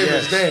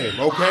Thanksgiving's name,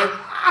 okay?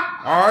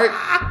 All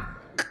right?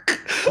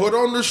 Put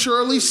on the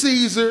Shirley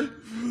Caesar.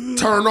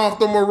 Turn off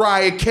the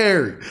Mariah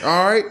Carey,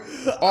 all right?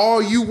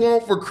 All you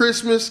want for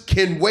Christmas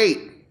can wait.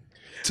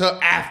 to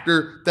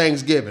after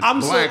Thanksgiving. I'm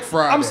Black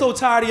Friday. I'm so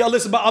tired of y'all.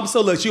 Listen, I'm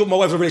so look. My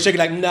wife's over there shaking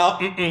like, no.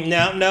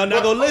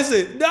 Go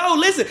listen. No,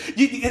 listen.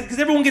 Because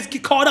everyone gets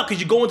caught up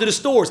because you go into the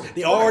stores.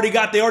 They already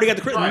got the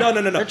Christmas. Right.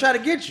 No. They're trying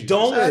to get you.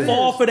 Don't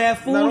fall for that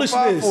foolishness.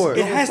 Don't fall for it.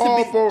 It has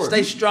to be.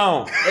 Stay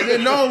strong. And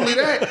then not only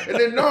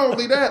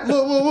that,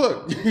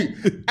 look.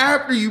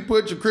 After you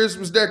put your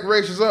Christmas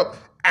decorations up,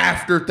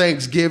 after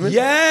Thanksgiving,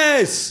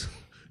 Yes.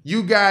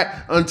 you got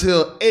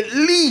until at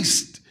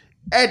least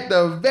at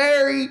the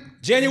very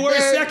January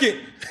 2nd.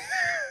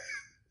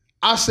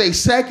 I say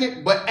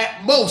 2nd, but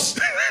at most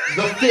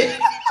the 5th.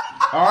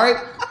 All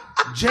right?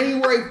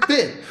 January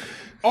 5th.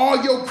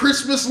 All your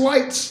Christmas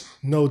lights,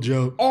 No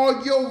joke.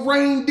 all your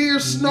reindeer,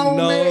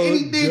 snowman,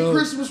 anything joke.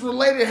 Christmas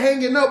related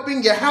hanging up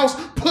in your house,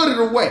 put it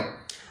away.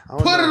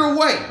 Put it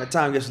away. That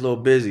time gets a little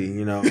busy,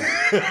 you know. You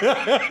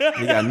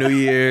got New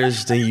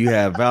Year's, then you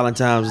have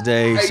Valentine's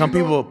Day. Hey, some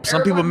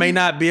people may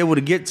not be able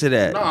to get to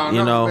that.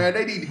 You know, man,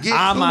 they need to get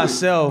I to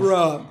myself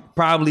Bruh.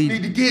 probably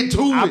Need to get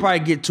to I'll it. probably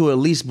get to at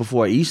least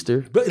before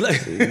Easter. But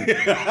like, yo,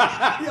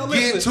 Get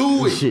listen.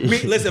 to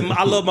it. Listen,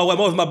 I love my wife.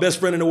 My wife's my best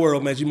friend in the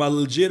world, man. She's my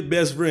legit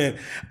best friend.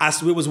 I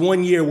swear it was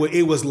one year where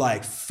it was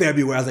like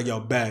February. I was like, yo,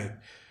 babe,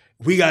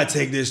 we got to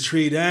take this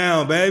tree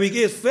down, baby.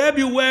 It's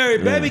February,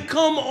 baby.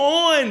 Come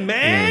on,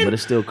 man. But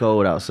it's still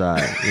cold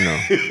outside, you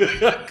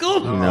know.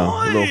 Come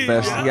on. A little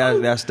festive. You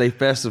gotta stay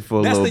festive for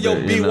a That's little the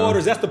bit. B you know?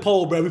 Waters. That's the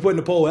poll, bro. We putting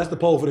the poll. That's the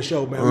poll for the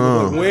show,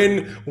 man.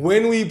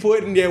 When we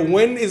put in there,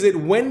 when is it?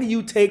 When do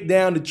you take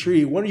down the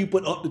tree? When do you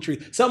put up the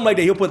tree? Something like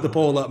that. He'll put the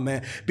poll up,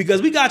 man.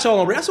 Because we got y'all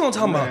on. That's what I'm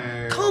talking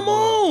about. Come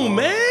on,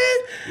 man.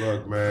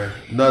 Look, man,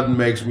 nothing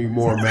makes me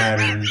more mad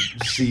than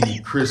see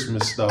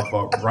Christmas stuff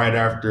up right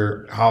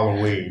after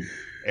Halloween,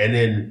 and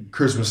then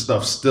Christmas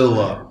stuff still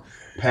up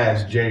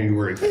past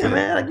January 5th. Yeah,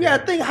 man.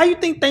 Like, how you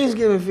think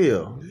Thanksgiving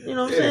feel? You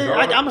know what I'm saying?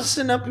 dog. I'm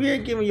sitting up here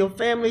giving your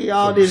family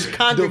all this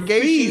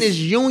congregation, feast. this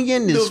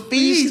union, this The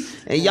feast,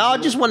 feast. and y'all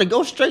just want to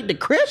go straight to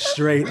Christmas?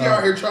 Straight We out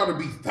up. here trying to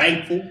be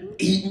thankful,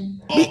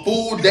 eating a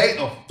full day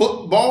of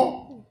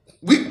football.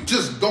 We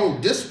just gonna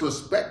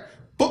disrespect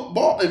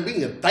football and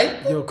being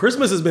thankful. Yo,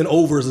 Christmas has been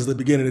over since the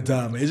beginning of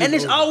time, man. And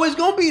it's always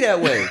gonna be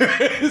that way.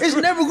 It's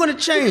never gonna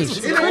change.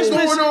 It ain't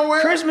going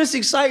nowhere. Christmas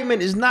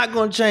excitement is not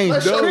gonna change.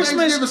 Let's show Christmas,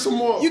 Thanksgiving some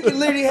more. you can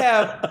literally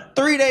have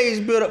 3 days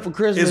built up for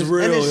Christmas, It's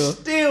real, and it's yeah.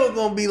 still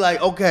gonna be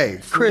like, okay,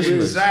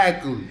 Christmas.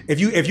 Exactly. If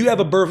you have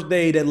a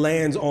birthday that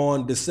lands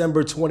on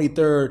December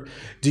 23rd,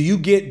 do you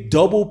get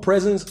double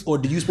presents or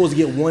do you supposed to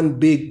get one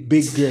big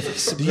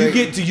gift? Do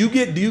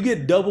you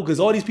get double? Because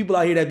all these people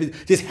out here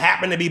that just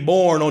happen to be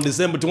born on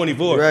December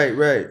 24th.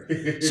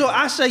 Right. So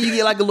I say you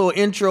get like a little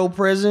intro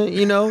present,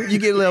 you know? You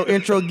get a little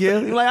intro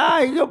gift. You're like, all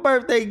right, your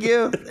birthday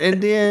gift.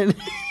 And then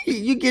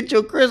you get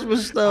your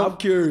Christmas stuff I'm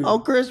curious.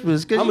 on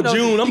Christmas. 'Cause, I'm you know,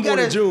 June. I'm you born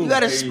gotta, in June. You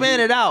got to span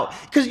it out.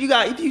 Because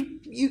if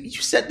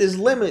you set this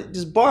limit,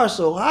 this bar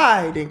so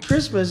high, then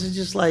Christmas is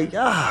just like, you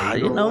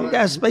got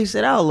to space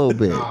it out a little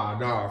bit.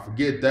 Nah,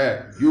 forget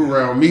that. You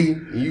around me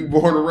and you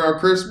born around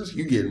Christmas,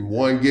 you getting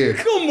one gift.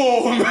 Come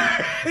on,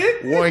 man.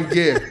 One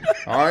gift.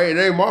 All right, it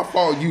ain't my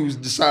fault you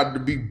decided to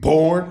be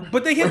born.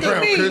 But they hit the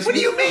around Christmas. What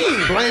do you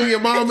mean? Blame your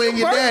mama and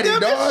your daddy,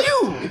 Birthday, dog. it's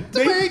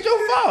you. It ain't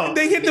your fault.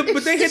 They hit the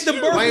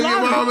birth Blame your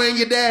lottery. mama and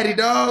your daddy,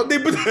 dog.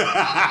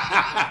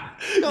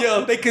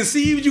 Yo, they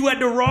conceived you at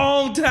the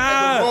wrong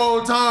time.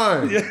 Wrong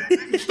time.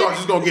 You start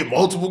just gonna get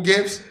multiple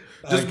gifts.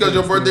 Just because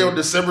your birthday on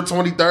December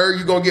 23rd,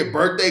 you're gonna get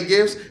birthday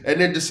gifts,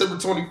 and then December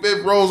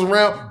 25th rolls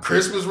around,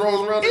 Christmas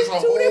rolls around. It's a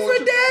two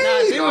different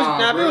days. If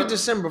it was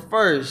December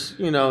 1st,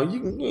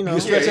 you can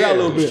stretch it out a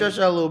little bit. Stretch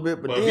it out a little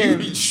bit, but But then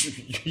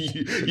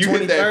you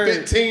hit that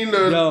 15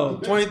 to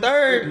Yo,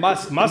 23rd, my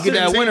you get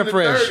that sister- winter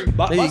fresh. 30.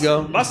 There you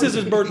go. My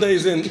sister's birthday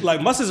is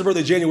my sister's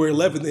birthday January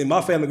 11th in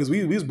my family because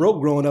we was broke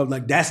growing up.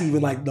 Like that's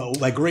even like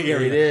the gray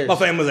area. It is. My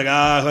family was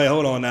like,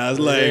 hold on now. It's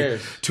like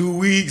is. 2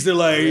 weeks. They're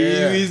like,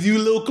 Yeah. you a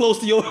little close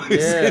to yours.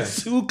 Yeah.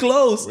 It's too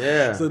close.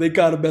 Yeah. So they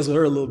kind of mess with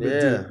her a little bit Yeah,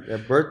 too.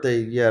 that birthday,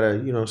 you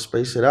gotta,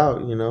 space it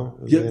out, And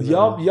then,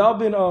 Y'all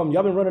been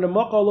running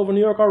amok all over New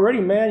York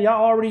already, man.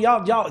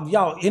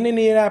 Y'all in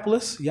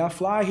Indianapolis. Y'all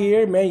fly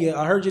here, man.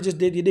 I heard you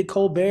did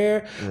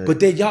Colbert,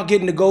 but then y'all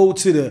getting to go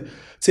to the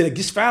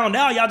just found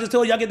out. Y'all just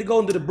told y'all get to go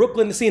into the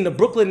Brooklyn to see the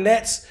Brooklyn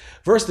Nets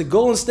versus the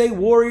Golden State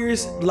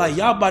Warriors. Like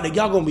y'all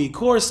gonna be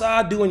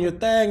courtside doing your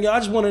thing. Y'all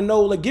just want to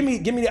know, like, give me.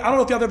 I don't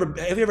know if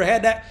have you ever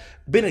had that.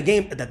 Been a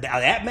game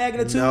that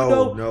magnitude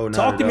though? No, not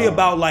Talk to at me all.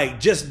 about like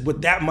just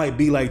what that might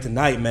be like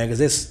tonight, man,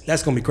 because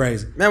that's gonna be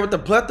crazy. Man, with the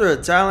plethora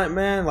of talent,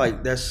 man,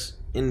 like that's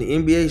in the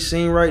NBA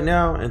scene right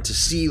now, and to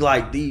see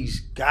like these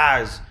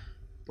guys,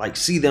 like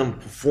see them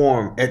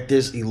perform at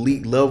this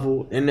elite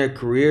level in their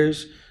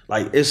careers,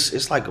 like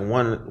it's like a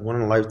one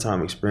in a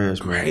lifetime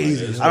experience, man.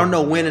 Crazy. I don't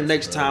know when the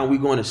next time we're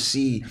going to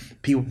see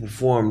people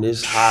perform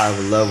this high of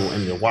a level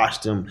and to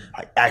watch them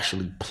like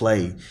actually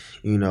play,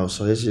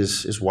 So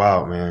it's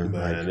wild, man.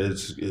 Man, Like,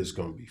 it's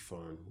gonna be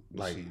fun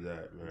to see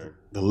that, man.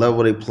 the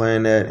level they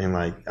playing at, and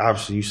like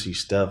obviously you see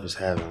Steph is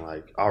having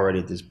like already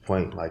at this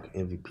point like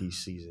MVP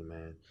season,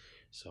 man.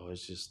 So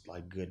it's just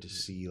like good to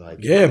see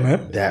like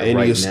man. that Any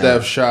right of now.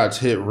 Steph's shots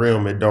hit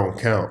rim, it don't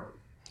count.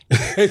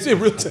 It's in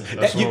real time.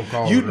 That's what I'm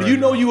calling it right you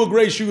know now. you a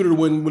great shooter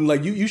when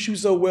like you shoot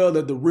so well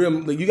that the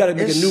rim, like you got to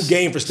make a new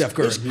game for Steph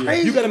Curry. It's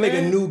crazy, You got to make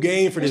a man. new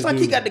game for this. It's like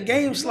dude. he got the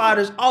game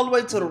sliders all the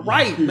way to the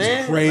right,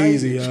 man.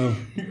 Crazy, Like, yo.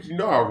 You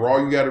know how raw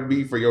you gotta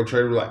be for your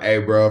trader to be like, hey,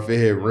 bro, if it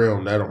hit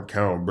rim, that don't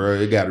count, bro.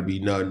 It gotta be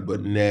nothing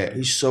but net.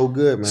 He's so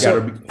good, man.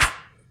 Gotta be.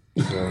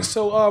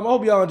 So I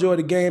hope y'all enjoyed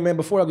the game, man.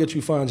 Before I get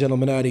you fine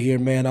gentlemen out of here,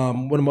 man,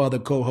 one of my other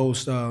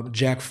co-hosts,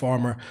 Jack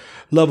Farmer,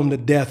 love him to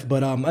death,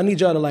 but I need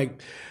y'all to like.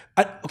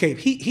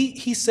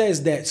 He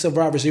says that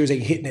Survivor Series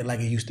ain't hitting it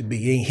like it used to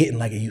be. It ain't hitting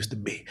like it used to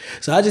be.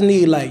 So I just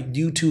need like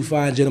you two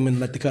fine gentlemen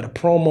like to cut a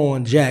promo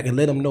on Jack and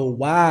let him know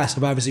why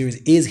Survivor Series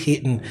is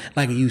hitting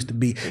like it used to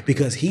be.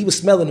 Because he was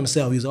smelling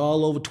himself. He was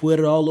all over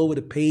Twitter, all over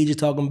the pages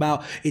talking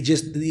about it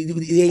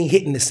ain't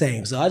hitting the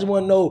same. So I just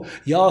want to know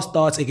y'all's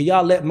thoughts and can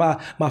y'all let my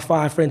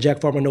fine friend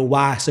Jack Farmer know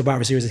why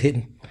Survivor Series is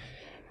hitting?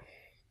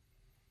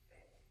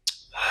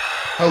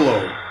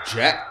 Hello,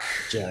 Jack.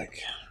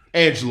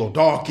 Angelo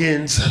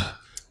Dawkins.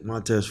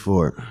 Montez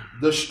Ford.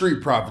 The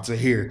Street Profits are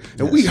here.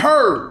 And we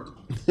heard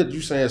you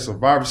saying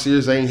Survivor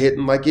Series ain't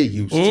hitting like it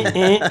used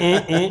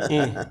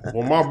to.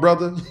 Well, my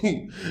brother,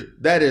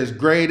 that is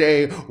grade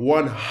A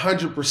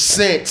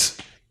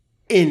 100%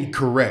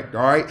 incorrect,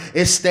 all right?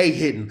 It stay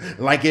hitting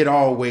like it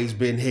always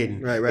been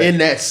hitting. Right. In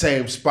that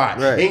same spot.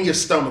 Right. In your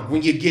stomach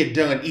when you get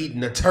done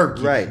eating a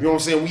turkey. Right. You know what I'm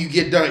saying? When you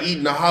get done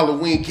eating the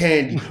Halloween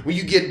candy. When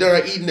you get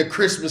done eating the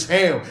Christmas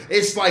ham.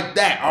 It's like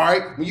that, all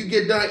right? When you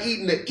get done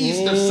eating the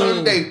Easter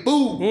Sunday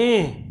food.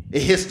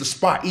 It hits the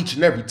spot each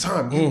and every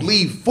time. You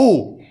leave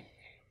full.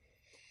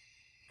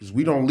 Because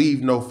we don't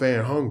leave no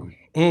fan hungry.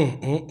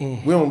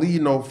 We don't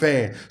leave no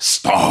fan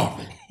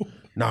starving.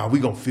 Nah, we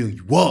gonna fill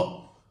you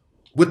up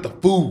with the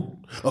food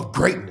of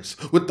greatness,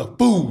 with the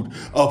food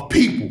of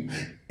people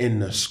in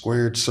the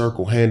squared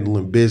circle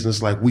handling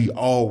business like we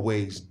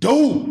always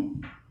do.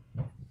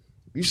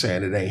 You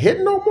saying it ain't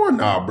hitting no more?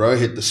 Nah, bro, it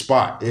hit the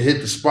spot. It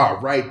hit the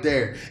spot right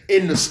there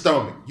in the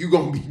stomach. You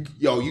gonna be,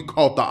 you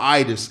caught the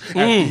itis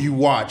after you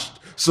watched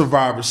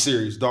Survivor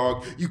Series,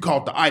 dog. You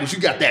caught the itis. You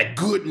got that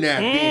good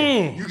nap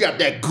in. You got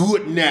that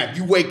good nap.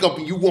 You wake up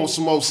and you want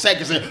some more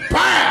seconds and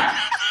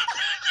pow!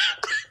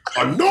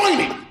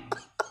 Anointed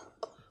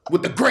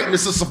with the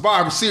greatness of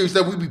Survivor Series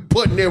that we be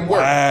putting in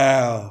work.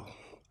 Wow.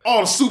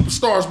 All the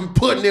superstars be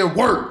putting in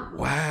work.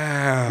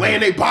 Wow.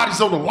 Laying their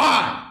bodies on the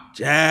line.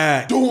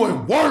 Jack.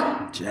 Doing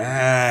work.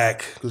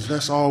 Jack. Because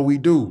that's all we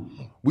do.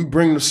 We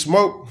bring the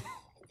smoke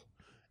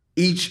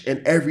each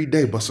and every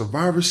day. But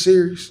Survivor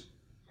Series,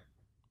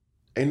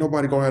 ain't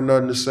nobody gonna have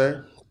nothing to say.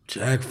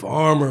 Jack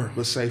Farmer.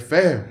 But say,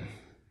 fam,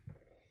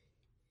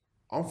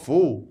 I'm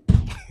full.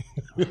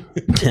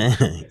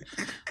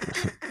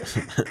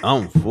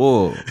 I'm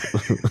full.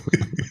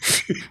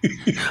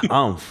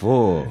 I'm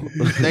full.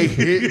 They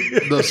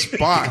hit the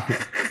spot.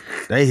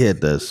 They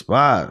hit the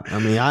spot. I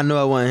mean, I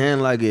know it wasn't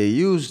hitting like it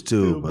used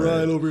to, but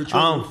Brian over here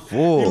I'm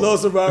full. He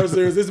loves Survivor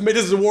Series. This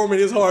is warming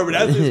his heart, but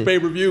that's his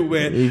pay-per-view,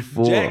 man. He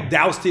full. Jack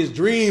doused his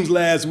dreams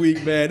last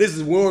week, man. This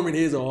is warming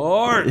his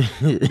heart.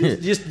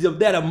 just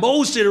that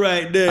emotion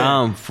right there.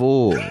 I'm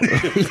full.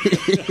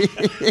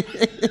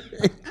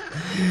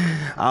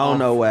 I don't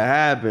know what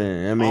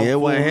happened. I mean, it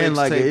wasn't hitting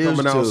like it used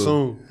coming out to.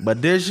 soon.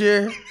 But this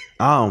year,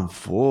 I'm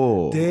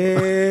full.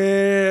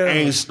 Damn.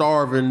 Ain't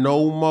starving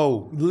no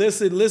more.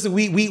 Listen,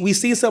 we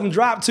seen something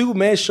drop too,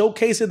 man.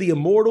 Showcase of the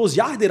Immortals.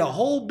 Y'all did a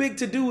whole big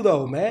to-do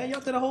though, man. Y'all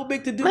did a whole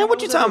big to-do. Man,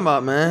 what you talking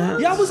about,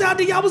 man? Y'all was out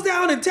there, y'all was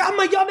down in I'm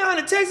like, y'all down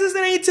in Texas, it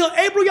ain't till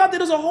April. Y'all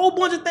did a whole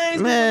bunch of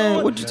things.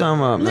 Man, what you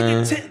talking about, man?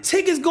 Look at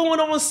tickets going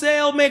on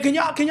sale, man. Can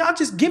y'all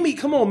just give me,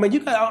 come on, man.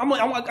 You got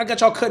I got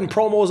y'all cutting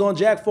promos on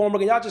Jack Farmer.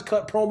 Can y'all just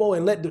cut promo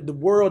and let the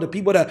world, the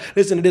people that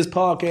listen to this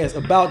podcast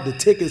about the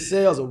ticket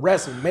sales of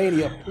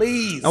WrestleMania, please?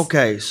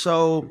 Okay,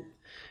 so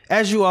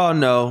as you all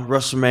know,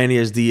 WrestleMania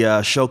is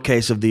the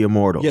showcase of the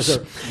Immortals. Yes,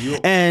 sir.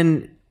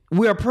 And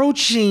we're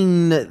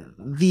approaching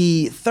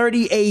the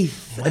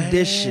 38th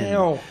edition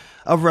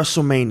of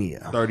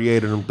WrestleMania.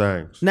 38 of them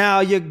things. Now,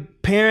 your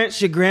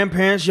parents, your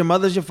grandparents, your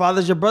mothers, your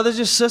fathers, your brothers,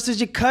 your sisters,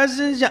 your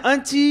cousins, your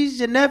aunties,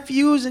 your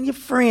nephews, and your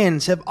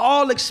friends have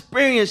all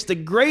experienced the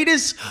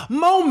greatest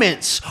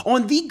moments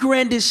on the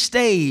grandest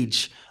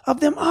stage of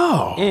them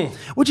all,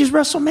 which is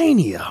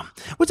WrestleMania.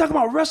 We're talking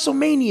about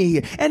WrestleMania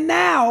here. And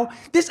now,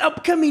 this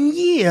upcoming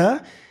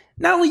year,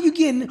 not only you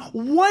getting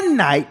one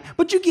night,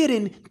 but you're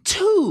getting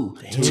two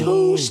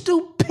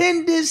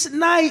stupendous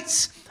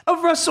nights of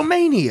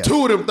WrestleMania.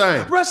 Two of them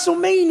things.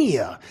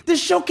 WrestleMania, the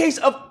showcase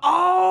of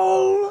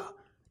all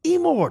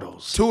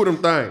immortals. Two of them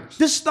things.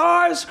 The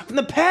stars from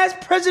the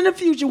past, present, and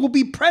future will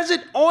be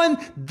present on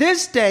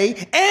this day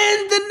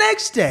and the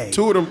next day.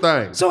 Two of them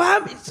things. So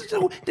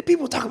the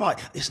people talk about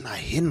it's not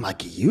hidden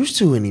like it used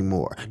to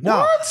anymore. No,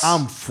 What?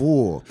 I'm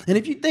full. And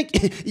if you think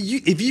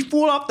if you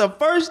full off the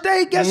first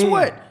day, guess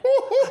what?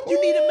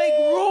 You need to make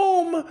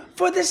room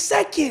for the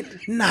second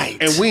night.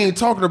 And we ain't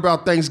talking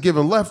about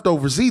Thanksgiving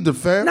leftovers either,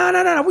 fam. No.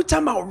 We're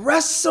talking about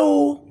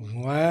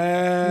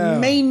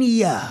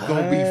WrestleMania.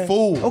 Gonna be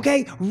full.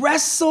 Okay,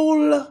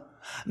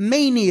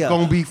 WrestleMania.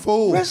 Gonna be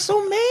full.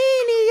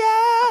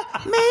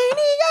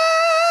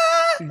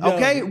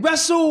 Okay,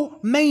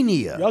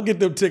 WrestleMania. Y'all get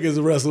them tickets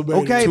to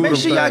WrestleMania. Okay, Two make of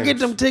sure them y'all things. get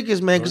them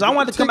tickets, man, because I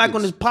want to come back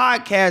on this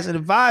podcast and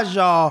advise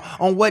y'all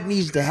on what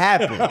needs to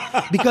happen.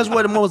 Because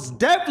what most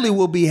definitely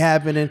will be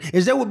happening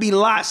is there will be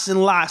lots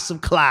and lots of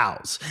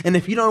clouds. And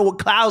if you don't know what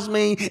clouds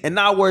mean, in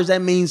our words,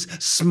 that means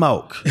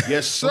smoke.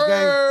 Yes,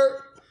 sir.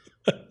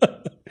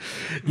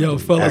 Yo,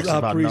 fellas, Ask I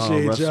about appreciate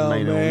Donald y'all,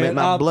 WrestleMania. man. Make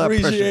my I blood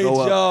pressure appreciate go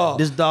up y'all.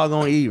 this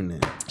doggone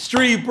evening.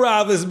 Street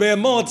Profits,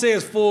 man.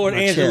 Montez Ford, My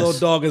Angelo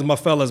chest. Dawkins, my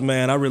fellas,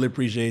 man. I really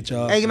appreciate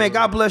y'all. Hey, man,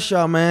 God bless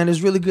y'all, man. It's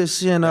really good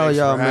seeing all Thanks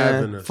y'all, for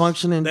having man. us.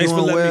 Functioning, Thanks for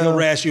doing letting me well.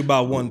 harass you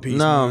about One Piece.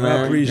 No, I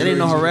man. appreciate It ain't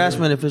no you.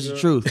 harassment if it's the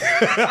truth.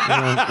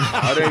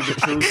 That ain't the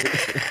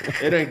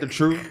truth. It ain't the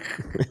truth.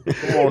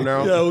 Come on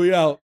now. Yo, we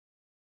out.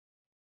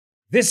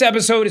 This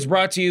episode is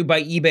brought to you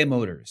by eBay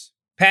Motors.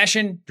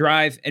 Passion,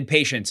 drive, and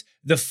patience.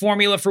 The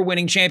formula for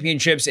winning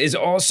championships is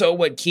also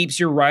what keeps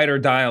your ride or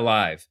die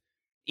alive.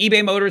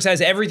 eBay Motors has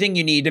everything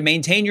you need to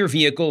maintain your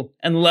vehicle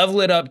and level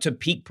it up to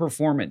peak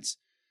performance.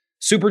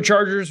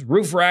 Superchargers,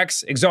 roof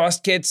racks,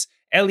 exhaust kits,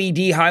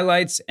 LED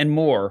highlights, and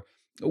more.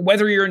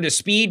 Whether you're into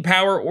speed,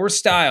 power, or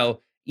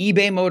style,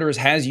 eBay Motors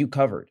has you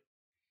covered.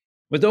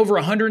 With over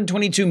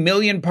 122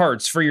 million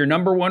parts for your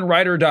number one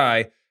ride or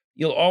die,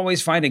 you'll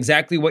always find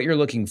exactly what you're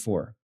looking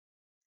for.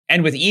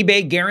 And with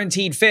eBay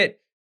Guaranteed Fit,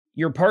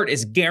 your part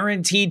is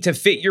guaranteed to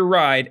fit your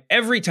ride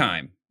every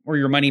time or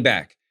your money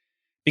back.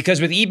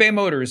 Because with eBay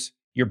Motors,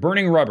 you're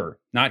burning rubber,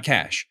 not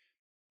cash.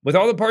 With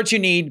all the parts you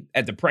need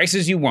at the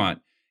prices you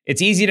want,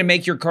 it's easy to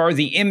make your car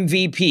the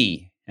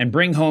MVP and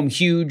bring home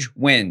huge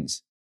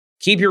wins.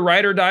 Keep your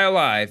ride or die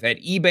alive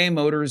at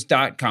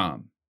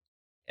ebaymotors.com.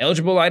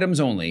 Eligible items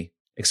only.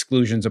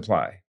 Exclusions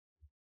apply.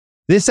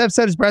 This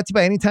episode is brought to you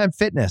by Anytime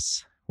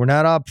Fitness. We're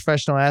not all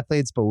professional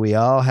athletes, but we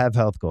all have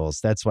health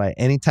goals. That's why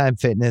Anytime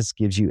Fitness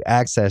gives you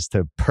access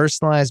to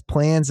personalized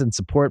plans and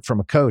support from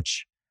a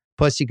coach.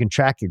 Plus, you can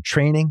track your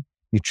training,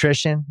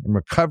 nutrition, and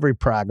recovery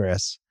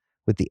progress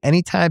with the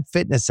Anytime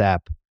Fitness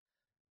app,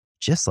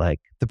 just like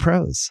the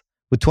pros.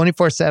 With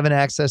 24/7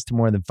 access to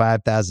more than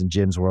 5,000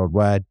 gyms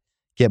worldwide,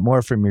 get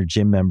more from your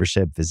gym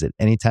membership. Visit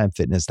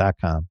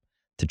anytimefitness.com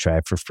to try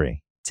it for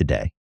free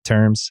today.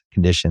 Terms,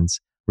 conditions,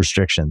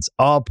 restrictions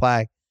all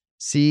apply.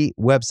 See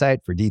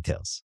website for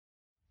details.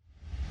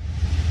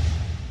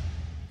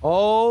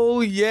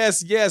 Oh,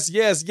 yes.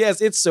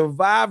 It's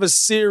Survivor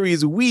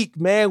Series week,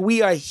 man.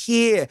 We are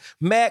here.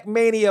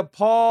 MackMania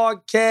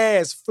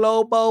podcast,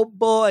 Flobo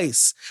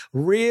Boyce,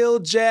 Real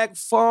Jack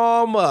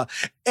Farmer,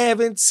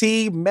 Evan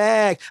T.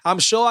 Mack. I'm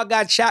sure I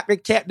got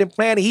Chocolate Captain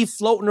Planet. He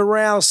floating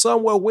around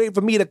somewhere waiting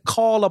for me to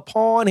call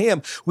upon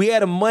him. We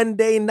had a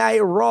Monday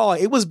Night Raw.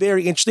 It was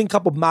very interesting,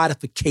 couple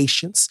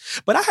modifications.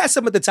 But I had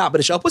some at the top of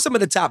the show. I put some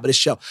at the top of the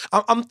show.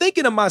 I'm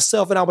thinking of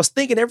myself, and I was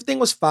thinking everything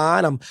was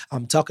fine.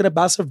 I'm talking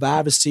about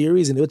Survivor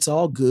Series, and it's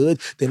all good.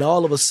 Then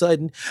all of a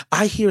sudden,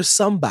 I hear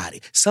somebody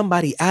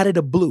out of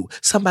the blue,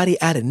 somebody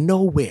out of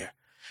nowhere,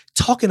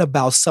 talking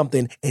about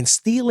something and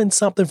stealing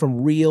something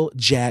from Real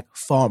Jack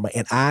Farmer,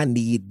 and I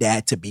need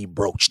that to be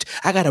broached.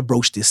 I gotta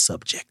broach this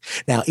subject.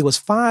 Now, it was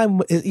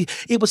fine.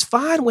 It was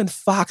fine when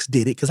Fox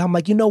did it, because I'm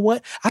like, you know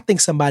what? I think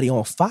somebody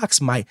on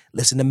Fox might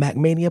listen to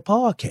MackMania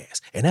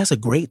podcast, and that's a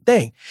great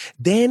thing.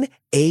 Then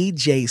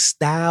AJ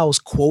Styles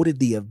quoted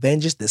the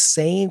Avengers, the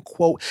same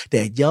quote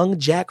that young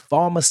Jack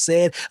Farmer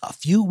said a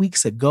few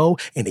weeks ago,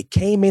 and it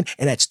came in,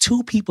 and that's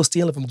two people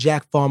stealing from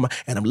Jack Farmer,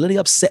 and I'm really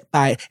upset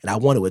by it, and I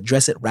want to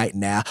address it right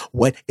now.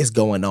 What is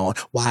going on?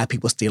 Why are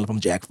people stealing from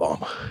Jack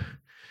Farmer?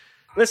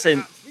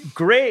 Listen,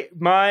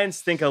 great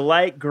minds think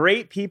alike.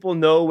 Great people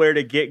know where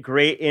to get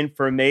great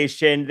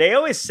information. They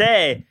always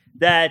say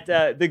that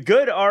the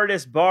good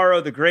artists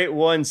borrow, the great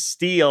ones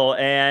steal,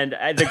 and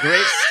the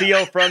greats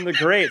steal from the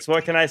greats.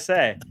 What can I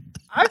say?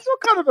 I feel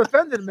kind of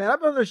offended, man. I've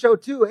been on the show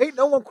too. Ain't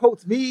no one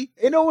quotes me.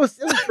 Ain't no one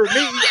steals for me.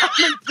 I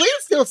mean, please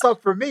steal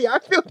stuff for me. I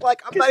feel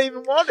like I'm not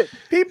even wanted.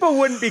 People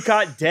wouldn't be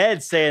caught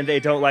dead saying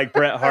they don't like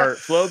Bret Hart,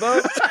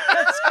 Flobo.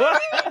 That's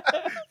what...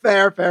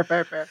 Fair.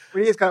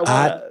 We just kind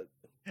of.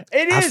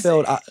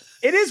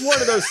 It is one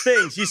of those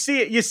things. You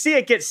see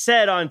it get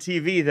said on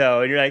TV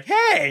though, and you're like,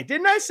 "Hey,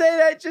 didn't I say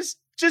that just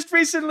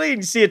recently?" And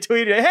you see a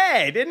tweet,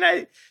 "Hey, didn't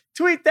I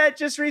tweet that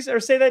just recently or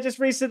say that just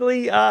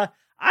recently?"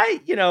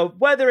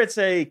 Whether it's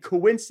a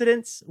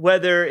coincidence,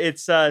 whether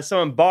it's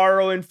someone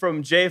borrowing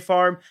from J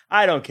Farm,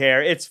 I don't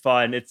care. It's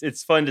fun.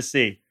 It's fun to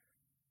see.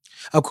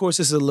 Of course,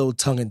 this is a little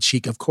tongue in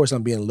cheek. Of course,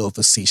 I'm being a little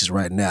facetious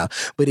right now,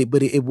 but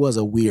it was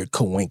a weird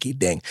coinky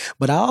ding.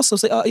 But I also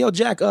say, yo,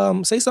 Jack,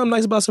 say something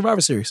nice about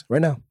Survivor Series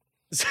right now.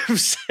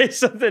 Say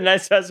something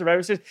nice about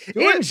Survivor Series.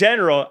 In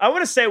general, I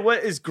want to say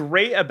what is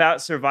great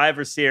about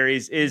Survivor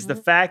Series is the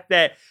fact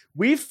that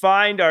we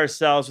find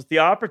ourselves with the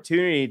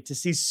opportunity to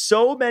see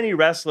so many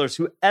wrestlers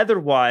who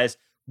otherwise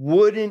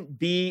wouldn't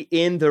be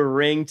in the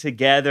ring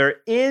together,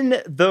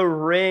 and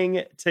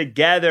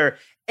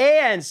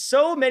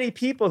so many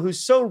people who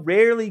so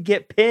rarely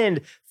get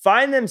pinned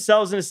find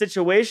themselves in a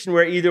situation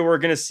where either we're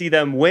going to see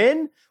them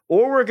win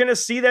or we're going to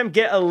see them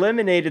get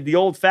eliminated the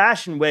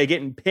old-fashioned way,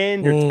 getting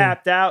pinned or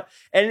tapped out.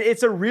 And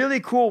it's a really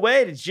cool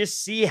way to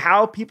just see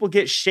how people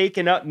get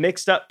shaken up,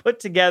 mixed up,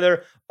 put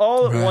together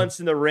all at once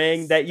in the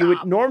ring that you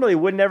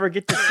would never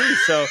get to see.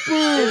 So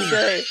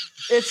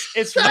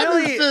it's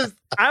really,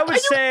 I would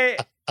say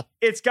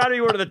it's got to be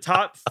one of the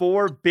top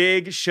 4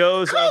 big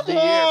shows of the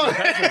year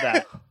because of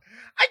that.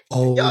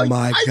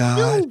 My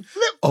God.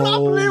 Flip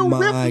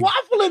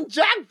waffling,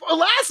 Jack.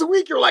 Last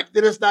week, you're like,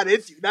 it's not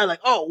into you. Now,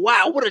 like, oh,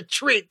 wow, what a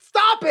treat.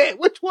 Stop it.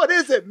 Which one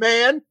is it,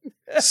 man?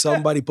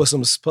 Somebody put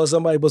some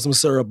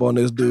syrup on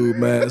this dude,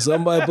 man.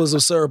 Somebody put some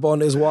syrup on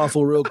this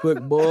waffle real quick,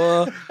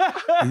 boy.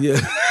 Yeah.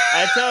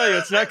 I tell you,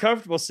 it's not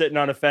comfortable sitting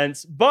on a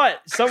fence,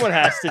 but someone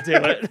has to do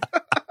it.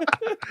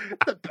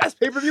 The best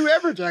pay-per-view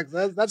ever, Jack.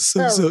 That's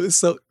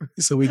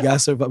so we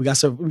got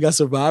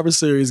Survivor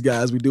Series,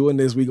 guys. We doing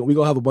this. We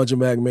gonna have a bunch of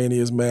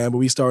MackManias, man. But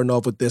we starting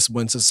off with this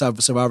one. So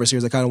Survivor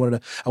Series. I kind of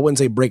wanted to, I wouldn't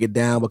say break it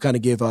down, but kind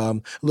of give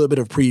a little bit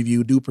of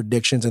preview, do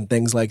predictions and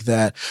things like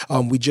that.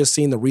 We just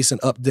seen the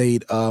recent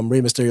update.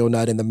 Rey Mysterio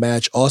not in the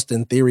match.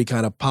 Austin Theory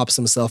kind of pops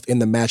himself in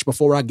the match.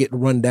 Before I get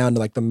run down to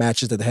like the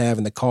matches that they have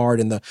in the card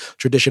and the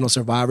traditional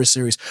Survivor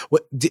Series,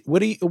 what do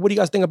you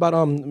guys think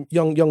about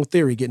young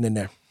Theory getting in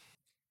there?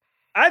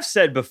 I've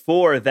said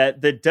before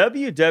that the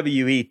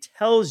WWE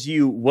tells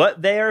you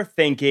what they are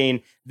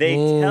thinking. They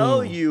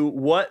tell you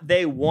what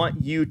they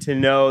want you to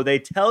know. They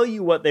tell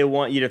you what they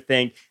want you to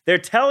think. They're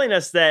telling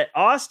us that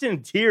Austin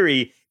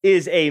Theory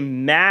is a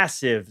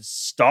massive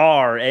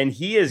star and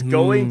he is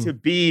going to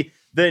be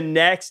the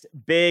next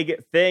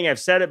big thing. I've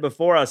said it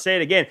before. I'll say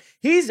it again.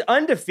 He's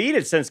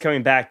undefeated since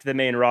coming back to the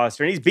main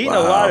roster, and he's beaten a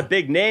lot of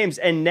big names.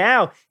 And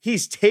now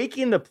he's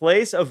taking the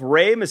place of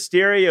Rey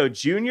Mysterio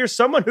Jr.,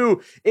 someone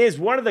who is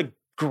one of the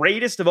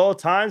greatest of all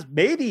times,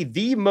 maybe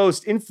the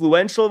most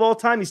influential of all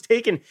time. He's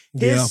taken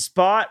his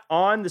spot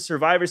on the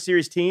Survivor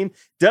Series team.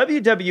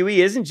 WWE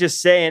isn't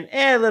just saying,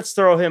 let's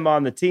throw him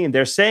on the team.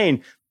 They're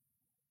saying,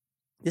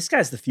 this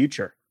guy's the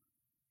future.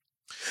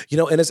 You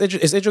know, and it's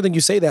interesting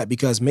you say that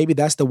because maybe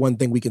that's the one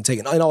thing we can take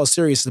in all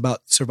seriousness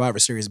about Survivor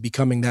Series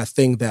becoming that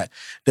thing that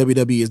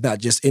WWE is not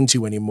just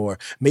into anymore.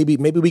 Maybe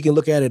we can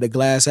look at it a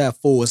glass half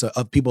full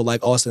of people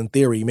like Austin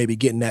Theory maybe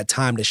getting that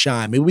time to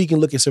shine. Maybe we can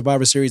look at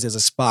Survivor Series as a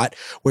spot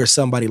where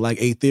somebody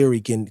like A Theory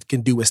can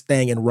do his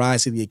thing and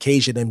rise to the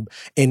occasion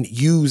and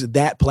use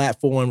that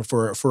platform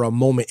for a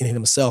moment in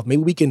himself.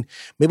 Maybe we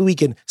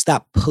can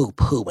stop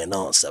poo-pooing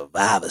on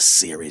Survivor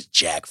Series,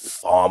 Jack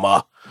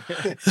Farmer.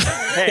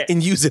 Hey,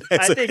 and use it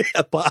as I think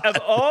of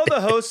all the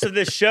hosts of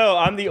this show,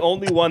 I'm the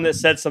only one that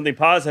said something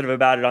positive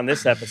about it on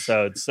this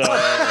episode. So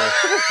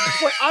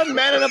wait, I'm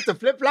man enough to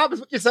flip flop.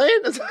 Is what you're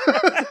saying?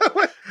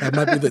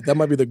 that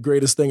might be the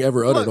greatest thing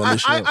ever uttered on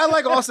this show. I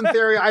like Austin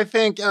Theory. I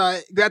think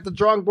at the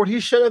drawing board, he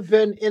should have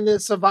been in the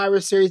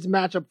Survivor Series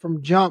matchup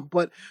from jump.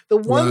 But the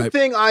one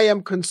thing I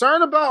am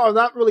concerned about, or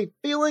not really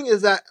feeling,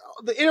 is that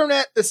the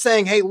internet is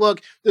saying, "Hey,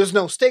 look, there's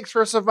no stakes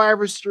for a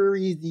Survivor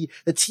Series.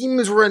 The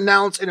teams were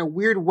announced in a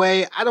weird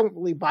way." I don't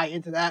really buy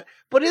into that,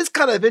 but it's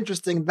kind of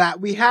interesting that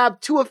we have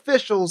 2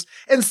 officials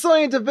and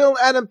Sonya Deville and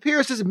Adam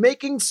Pearce is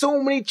making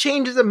so many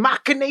changes and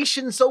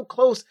machinations so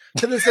close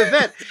to this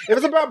event. If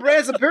it's about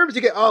brands and pyramids,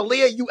 you get,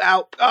 Leah, you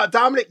out,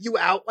 Dominic, you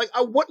out. Like,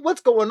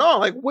 what's going on?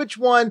 Like, which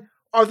one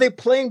are they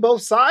playing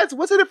both sides?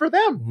 What's in it for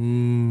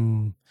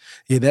them?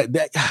 Yeah,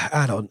 that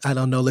I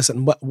don't know.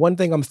 Listen, one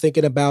thing I'm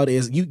thinking about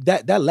is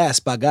that last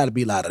spot got to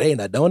be La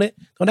Reina, don't it?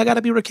 Don't that got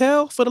to be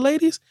Raquel for the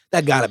ladies?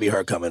 That got to be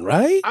her coming,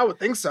 right? I would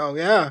think so.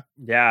 Yeah.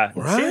 Yeah,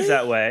 right? It seems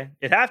that way.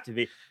 It have to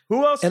be.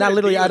 Who else? And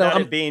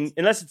it being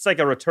unless it's like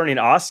a returning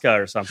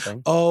Asuka or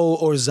something. Oh,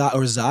 or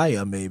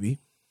Zaya maybe.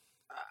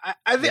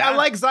 I think I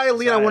like Xia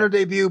Li on her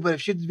debut, but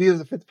if she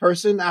debuts as a 5th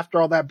person after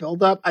all that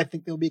build-up, I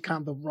think they'll be kind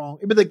of the wrong.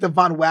 It'd be like the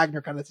Von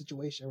Wagner kind of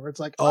situation where it's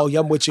like, yeah,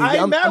 I'm with you.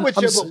 I'm mad with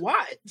you, but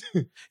why?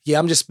 Yeah,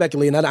 I'm just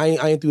speculating. I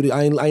ain't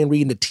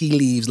reading the tea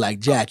leaves like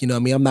Jack. You know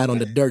what I mean? I'm not on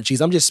the dirt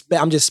sheets. I'm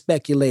just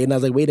speculating. I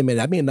was like, wait a minute,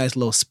 that'd be a nice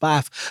little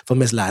spot for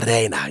Miss La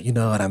Reina. You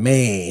know what I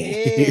mean?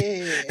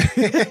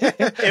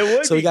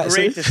 It would be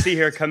great to see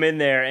her come in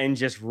there and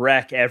just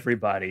wreck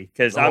everybody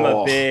because I'm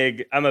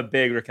a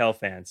big Raquel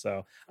fan.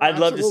 So I'd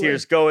love to see her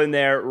go in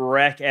there,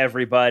 wreck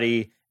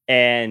everybody,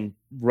 and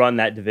run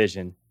that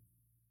division.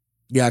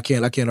 Yeah, I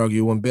can't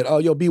argue one bit. Oh,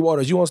 yo, B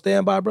Waters, you on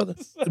standby, brother?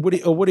 What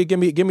do you give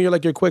me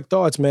your quick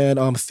thoughts, man?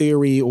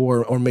 Theory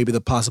or maybe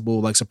the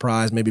possible like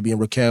surprise, maybe being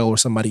Raquel or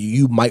somebody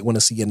you might want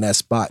to see in that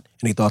spot.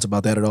 Any thoughts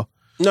about that at all?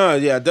 No,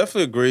 yeah, I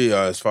definitely agree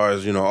as far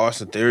as,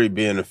 Austin Theory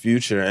being the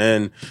future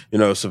and,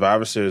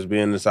 Survivor Series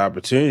being this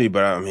opportunity.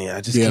 But, I mean,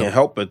 I just can't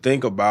help but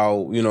think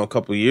about, a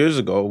couple of years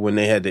ago when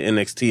they had the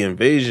NXT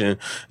invasion.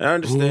 And I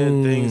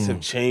understand things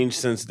have changed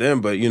since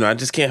then, but, I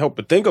just can't help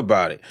but think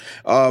about it.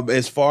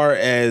 As far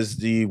as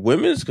the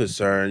women's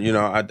concerned,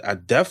 I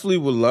definitely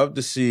would love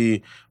to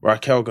see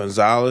Raquel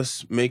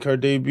Gonzalez make her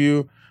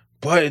debut.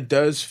 But it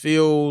does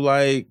feel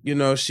like,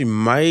 she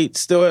might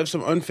still have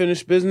some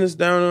unfinished business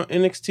down on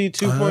NXT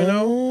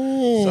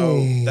 2.0.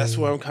 So that's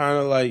where I'm kind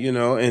of like,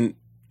 and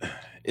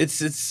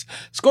it's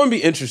going to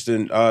be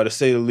interesting to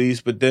say the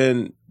least. But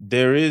then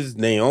there is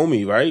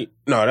Naomi, right?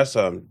 No, that's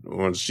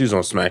she's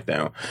on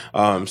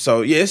SmackDown.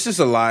 So yeah, it's just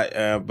a lot.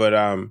 But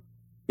I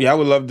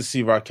would love to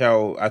see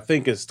Raquel. I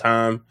think it's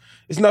time.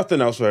 It's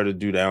nothing else for her to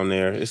do down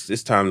there.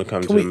 It's time to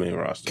come to the main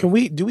roster. Do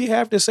we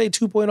have to say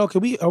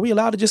 2.0? Are we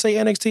allowed to just say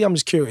NXT? I'm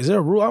just curious. Is there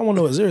a rule? I want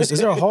to know. Is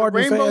there a hard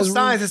and Rainbow fast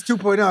Signs is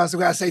 2.0, so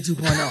we gotta say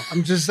 2.0.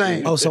 I'm just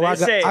saying. Oh, so I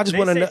just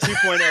want to know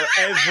 2.0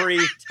 every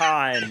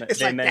time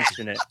they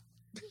mention it.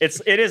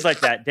 It is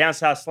like that. Down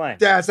south slang.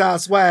 Down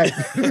south swag.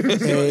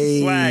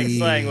 Hey. Swag,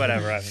 slang,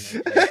 whatever. I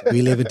mean,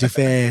 we living too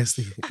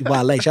fast.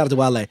 Wale, shout out to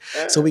Wale.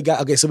 So we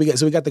got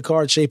the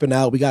card shaping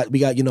out. We got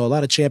a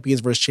lot of champions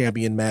versus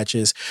champion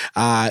matches.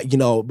 But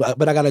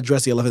I gotta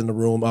address the elephant in the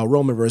room.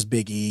 Roman versus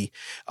Big E.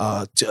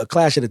 A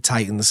Clash of the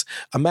Titans.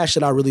 A match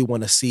that I really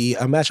want to see.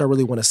 A match I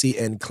really want to see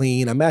end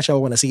clean. A match I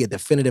want to see a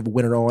definitive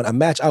winner on. A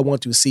match I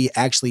want to see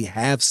actually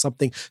have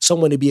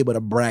someone to be able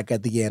to brag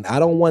at the end. I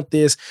don't want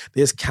this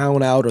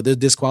count out or this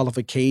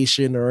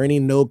disqualification or any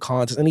no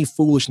contest, any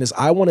foolishness.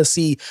 I want to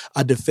see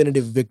a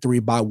definitive victory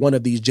by one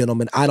of these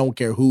gentlemen. I don't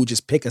care who,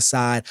 just pick a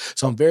side.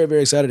 So I'm very,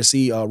 very excited to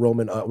see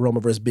Roman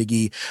versus Big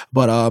E.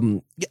 But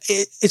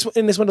it's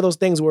one of those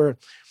things where,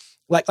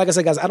 like I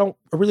said, guys, I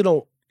really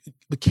don't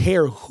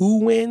care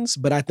who wins,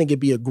 but I think it'd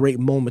be a great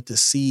moment to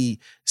see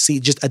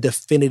just a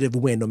definitive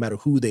win, no matter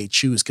who they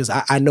choose. Because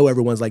I know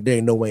everyone's like, there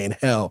ain't no way in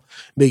hell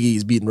Big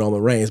E's beating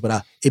Roman Reigns,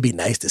 but it'd be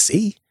nice to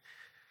see.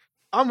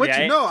 I'm with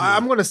you. No,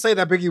 I'm going to say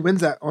that Big E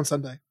wins that on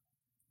Sunday.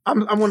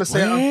 I'm going to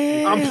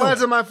say I'm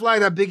planting my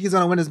flag that Big E's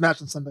going to win his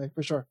match on Sunday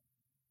for sure.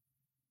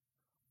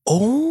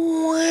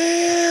 Oh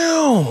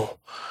wow!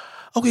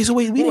 Okay, so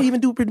wait, we didn't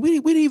even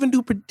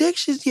do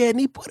predictions yet. And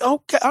he put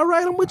all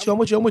right. I'm with you.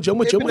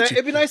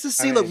 It'd be nice to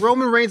see. Look,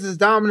 Roman Reigns is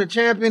dominant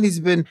champion. He's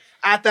been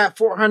at that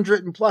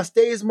 400 and plus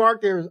days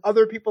mark. There's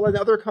other people in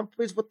other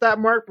companies with that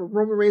mark, but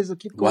Roman Reigns will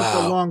keep going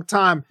for a long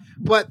time.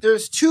 But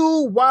there's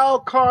two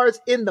wild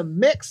cards in the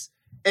mix.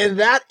 And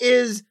that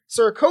is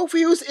Sir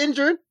Kofi, who's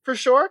injured for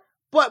sure.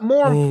 But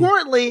more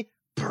importantly,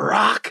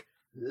 Brock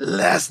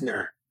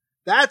Lesnar.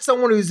 That's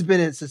someone who's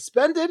been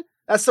suspended.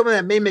 That's someone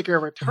that may make a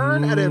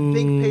return at a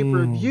big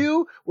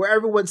pay-per-view where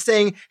everyone's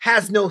saying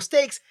has no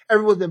stakes.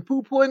 Everyone's been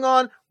poo-pooing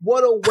on.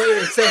 What a way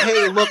to say,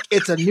 hey, look,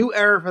 it's a new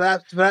era for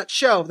that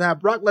show. To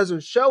have Brock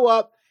Lesnar show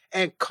up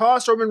and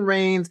cost Roman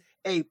Reigns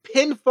a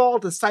pinfall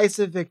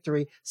decisive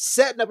victory,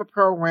 setting up a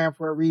program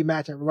for a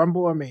rematch at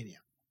Rumble or Mania.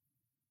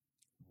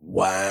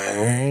 Wow.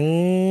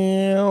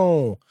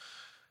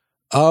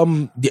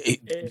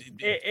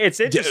 It's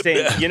interesting.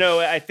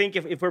 I think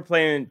if we're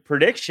playing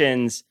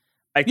predictions,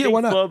 I think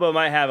Flobo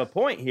might have a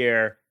point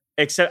here,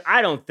 except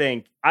I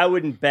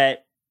wouldn't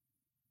bet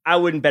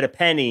a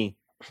penny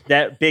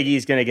that Big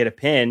E's going to get a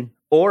pin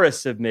or a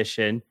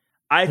submission.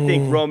 I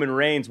think Roman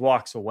Reigns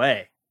walks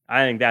away.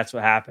 I think that's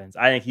what happens.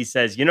 I think he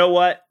says, you know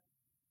what?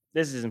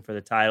 This isn't for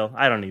the title.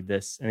 I don't need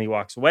this. And he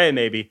walks away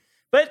maybe.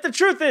 But the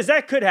truth is,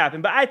 that could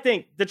happen. But I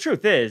think the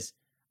truth is,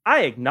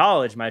 I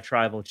acknowledge my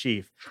tribal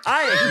chief.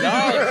 I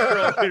acknowledge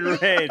Roman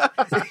Reigns.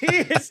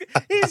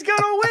 He's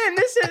gonna win.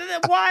 This is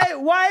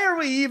why are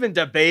we even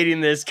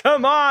debating this?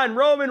 Come on,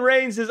 Roman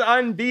Reigns is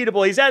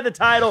unbeatable. He's had the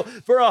title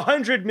for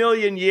 100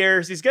 million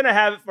years. He's gonna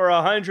have it for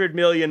 100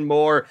 million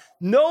more.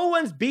 No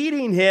one's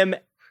beating him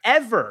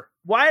ever.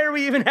 Why are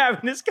we even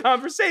having this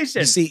conversation?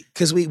 You see,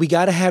 because we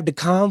got to have the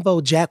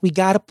convo, Jack. We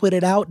got to put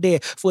it out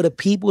there for the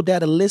people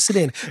that are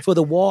listening, for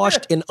the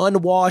washed and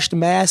unwashed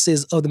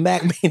masses of the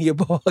MackMania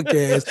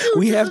podcast.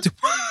 We have to...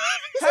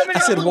 I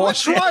said, what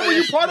tribe were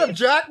you part of,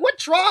 Jack? What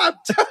tribe?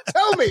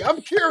 Tell me. I'm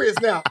curious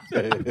now.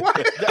 On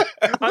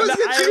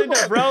the island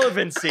of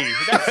relevancy.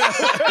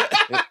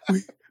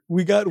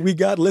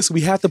 Listen,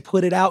 we have to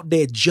put it out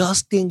there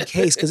just in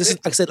case. Because this is,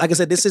 like I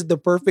said, this is the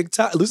perfect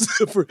time.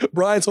 Listen,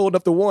 Brian's holding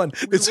up the one.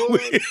 We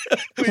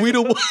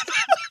the one.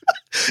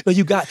 No,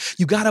 you got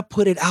to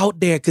put it out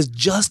there because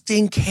just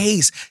in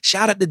case.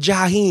 Shout out to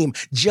Jaheim.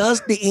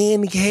 Just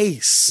in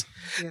case.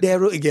 Yeah.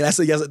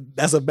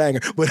 That's a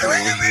banger. But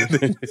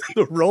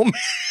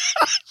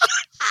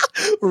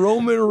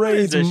Roman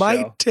Reigns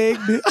might take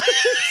the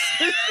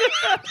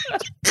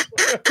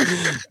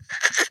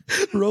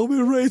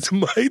Roman Reigns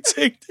might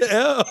take the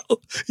L.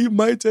 He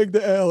might take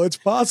the L. It's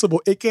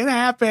possible. It can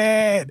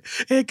happen.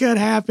 It could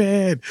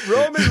happen.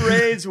 Roman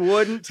Reigns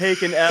wouldn't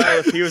take an L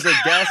if he was a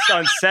guest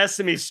on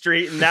Sesame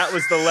Street and that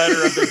was the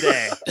letter of the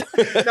day.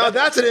 Now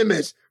that's an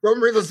image.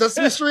 Roman Reigns on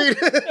Sesame Street.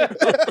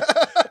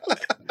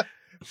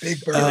 Big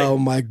Bird. Oh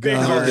my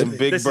God.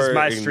 This is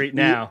my street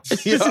now.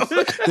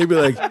 They'd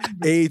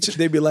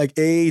be like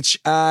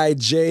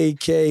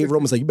H-I-J-K.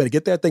 Roman's like, you better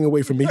get that thing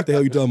away from me. What the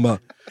hell you talking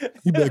about?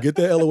 You better get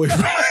that L away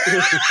from me.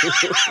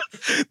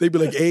 They'd be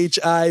like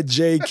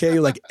H-I-J-K,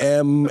 like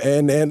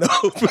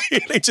M-N-N-O.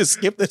 They just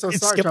skip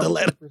the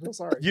letter. I'm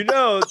sorry. You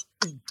know,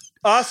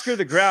 Oscar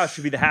the Grouch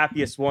should be the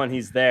happiest one.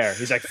 He's there.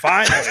 He's like,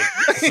 finally.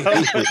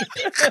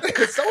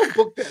 Someone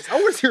book this. I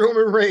want to see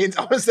Roman Reigns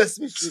on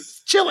Sesame Street.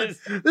 Chilling.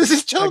 This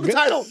is chilling the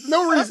title.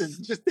 No reason.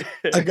 Just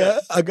I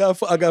got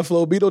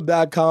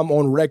Flowbeetle.com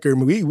on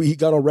record. He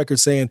got on record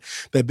saying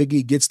that Big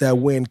E gets that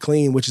win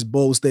clean, which is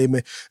bold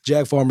statement.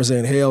 Jack Farmer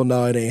saying, hell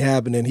no, it ain't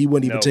happening. He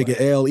wouldn't even take an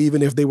L,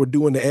 even if they were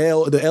doing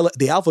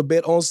the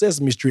alphabet on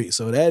Sesame Street.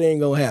 So that ain't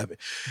gonna happen.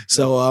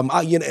 So I'm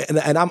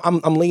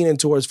leaning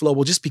towards Flo,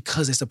 well, just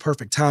because it's the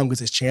perfect time,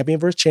 because it's champion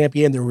versus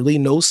champion. There are really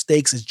no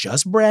stakes. It's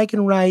just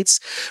bragging rights.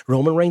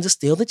 Roman Reigns is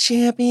still the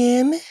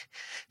champion.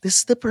 This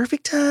is the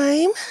perfect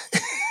time.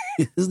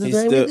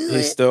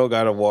 He's still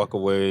got to walk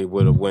away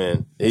with a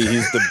win.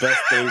 He's the best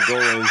thing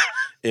going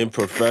in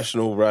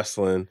professional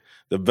wrestling,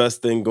 the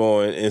best thing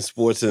going in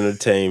sports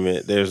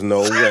entertainment. There's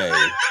no way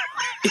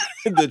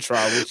the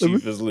tribal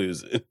chief is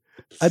losing.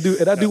 I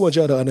do want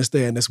y'all to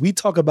understand this. We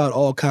talk about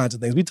all kinds of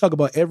things. We talk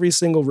about every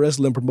single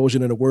wrestling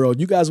promotion in the world.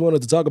 You guys want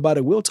us to talk about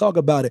it, we'll talk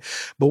about it.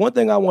 But one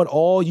thing I want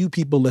all you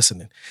people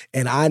listening,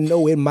 and I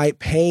know it might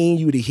pain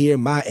you to hear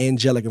my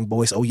angelic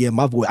voice. Oh yeah,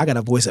 my voice. I got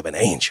a voice of an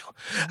angel.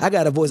 I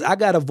got a voice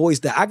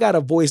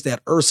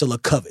that Ursula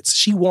covets.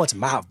 She wants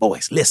my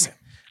voice. Listen.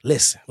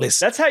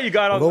 That's how you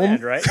got on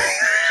land, right?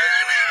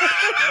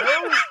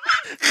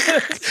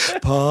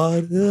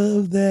 Part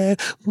of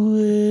that.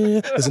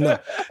 Listen, no.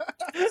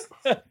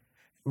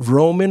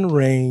 Roman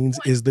Reigns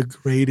is the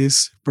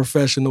greatest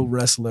professional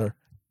wrestler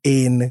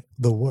in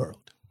the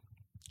world.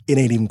 It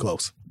ain't even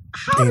close.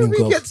 How did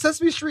we get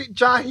Sesame Street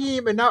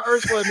Jaheim and now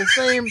Ursula in the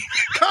same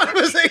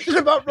conversation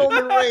about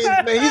Roman Reigns,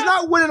 man? He's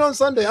not winning on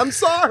Sunday. I'm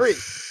sorry.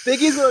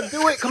 Big E's going to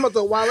do it. Come up to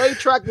the Wale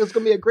track. It's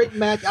going to be a great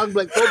match. I'll be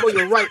like, Bobo,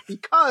 you're right.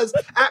 Because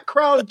at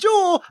Crown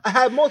Jewel, I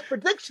had most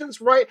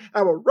predictions right.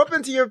 I will rub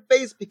into your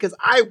face because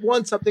I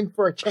won something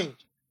for a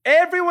change.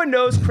 Everyone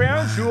knows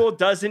Crown Jewel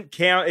doesn't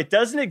count. It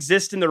doesn't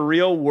exist in the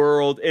real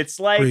world. It's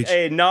like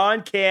a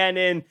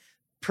non-canon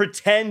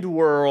pretend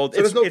world.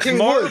 So there's no King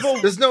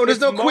Marvel. There's no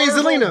Queen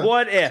Zelina.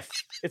 What if?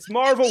 It's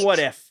Marvel What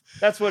If.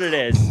 That's what it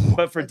is.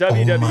 But for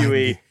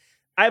WWE,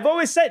 I've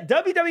always said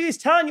WWE is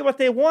telling you what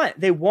they want.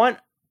 They want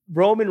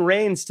Roman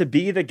Reigns to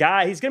be the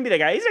guy. He's going to be the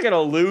guy. He's not going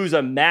to lose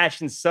a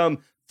match in some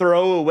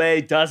throwaway,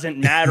 doesn't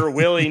matter,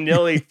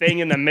 willy-nilly thing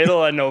in the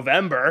middle of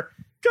November.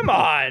 Come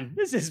on,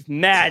 this is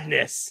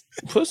madness.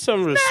 Put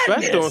some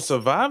respect on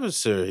Survivor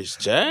Series,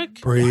 Jack.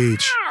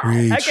 Preach.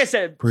 Like I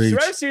said,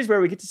 Survivor Series where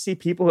we get to see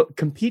people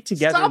compete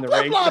together in the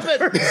ring.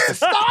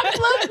 Stop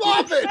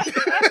flip-flopping!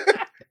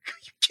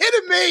 You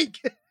kidding me?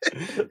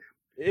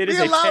 It is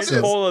a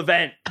tentpole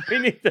event. We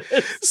need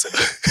this.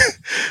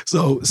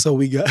 So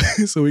we got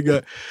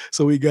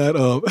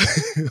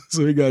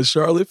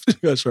Charlotte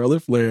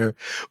Flair.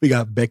 We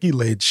got Becky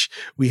Lynch.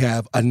 We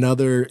have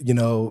another,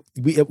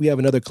 we have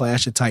another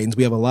Clash of Titans.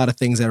 We have a lot of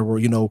things that were,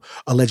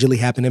 allegedly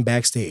happening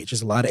backstage.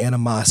 There's a lot of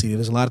animosity.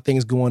 There's a lot of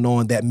things going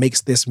on that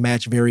makes this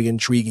match very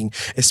intriguing,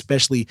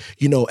 especially,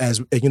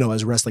 as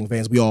wrestling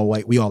fans, we all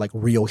like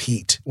real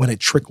heat when it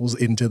trickles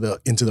into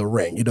the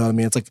ring. You know what I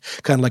mean? It's like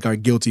kind of like our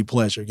guilty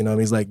pleasure. You know what I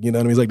mean? It's like,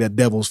 it's like that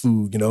devil's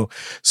food,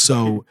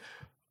 So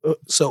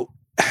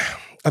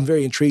I'm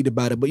very intrigued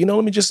about it. But,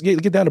 let me just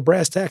get down to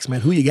brass tacks,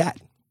 man. Who you got?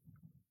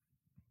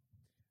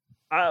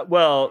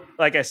 Well,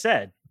 like I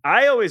said,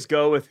 I always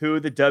go with who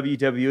the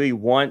WWE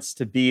wants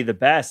to be the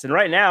best. And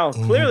right now,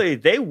 clearly,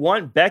 they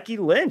want Becky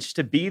Lynch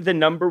to be the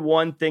number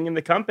one thing in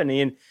the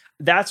company. And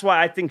that's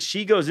why I think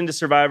she goes into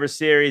Survivor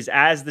Series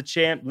as the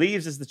champ,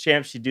 leaves as the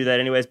champ. She'd do that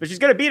anyways, but she's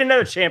going to beat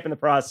another champ in the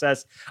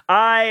process.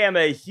 I am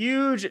a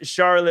huge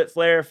Charlotte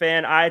Flair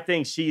fan. I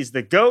think she's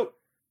the GOAT,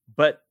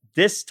 but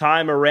this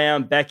time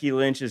around, Becky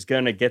Lynch is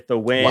going to get the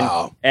win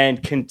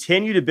and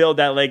continue to build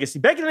that legacy.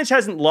 Becky Lynch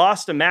hasn't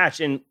lost a match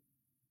in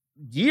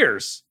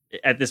years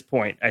at this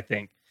point, I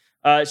think.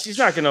 She's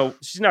not going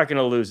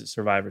to lose at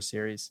Survivor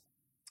Series.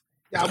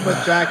 Yeah, I'm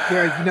with Jack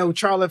here.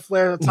 Charlotte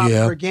Flair at the top of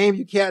her game.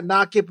 You can't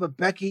knock it, but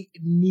Becky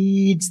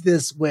needs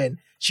this win.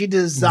 She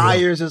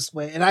desires this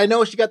win. And I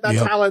know she got that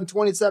title in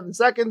 27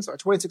 seconds or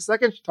 26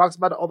 seconds. She talks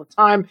about it all the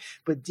time.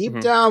 But deep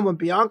down, when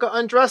Bianca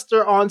undressed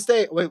her on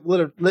stage,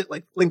 literally,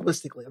 like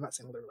linguistically, I'm not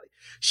saying literally,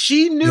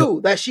 she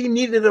knew that she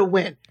needed a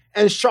win.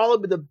 And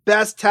Charlotte would be the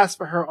best test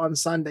for her on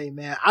Sunday,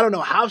 man. I don't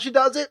know how she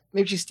does it.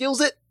 Maybe she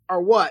steals it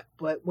or what.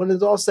 But when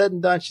it's all said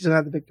and done, she's going to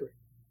have the victory.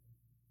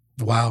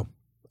 Wow.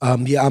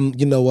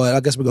 You know what? I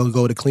guess we're gonna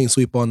go with a clean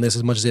sweep on this.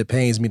 As much as it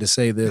pains me to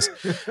say this,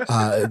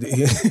 why does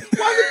it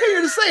pain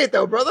you to say it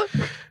though, brother?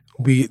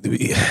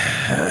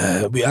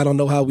 I don't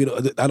know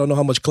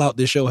how much clout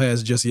this show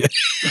has just yet.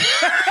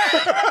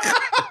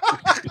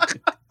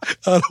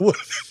 I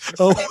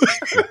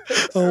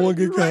don't want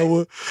to get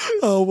canceled.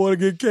 I don't want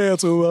to get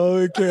canceled.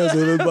 I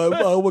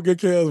don't want to get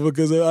canceled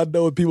because I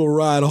know people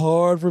ride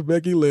hard for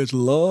Becky Lynch.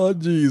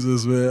 Lord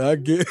Jesus, man. I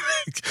get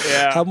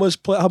how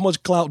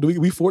much clout do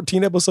we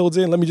 14 episodes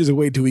in? Let me just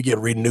wait till we get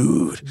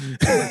renewed.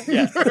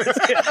 Yeah.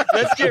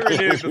 Let's get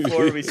renewed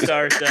before we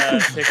start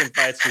picking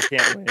fights we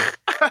can't win.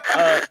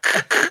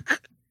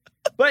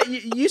 But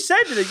you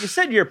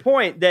said your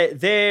point that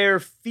there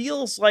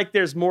feels like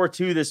there's more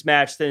to this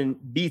match than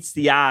meets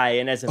the eye.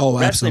 And as a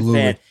wrestling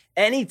fan,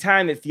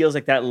 anytime it feels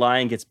like that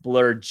line gets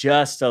blurred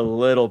just a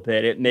little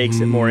bit, it makes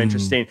it more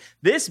interesting.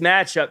 This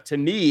matchup to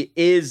me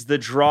is the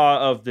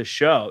draw of the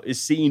show,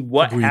 is seeing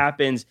what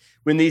happens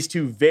when these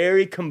two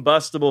very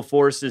combustible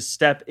forces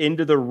step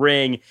into the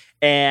ring,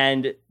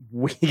 and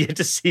we get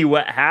to see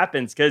what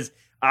happens. Because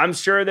I'm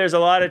sure there's a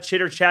lot of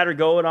chitter chatter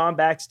going on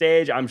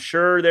backstage. I'm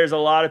sure there's a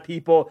lot of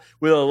people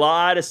with a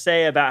lot to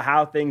say about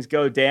how things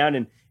go down.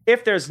 And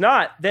if there's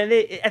not, then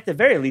at the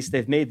very least,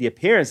 they've made the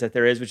appearance that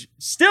there is, which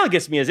still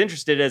gets me as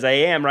interested as I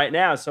am right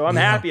now. So I'm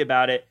happy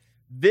about it.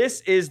 This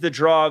is the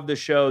draw of the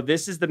show.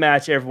 This is the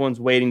match everyone's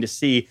waiting to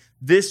see.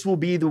 This will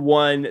be the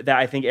one that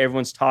I think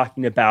everyone's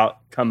talking about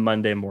come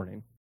Monday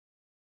morning.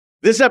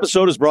 This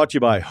episode is brought to you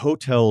by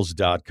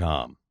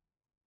Hotels.com.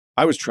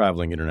 I was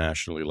traveling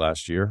internationally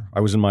last year. I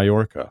was in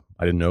Mallorca.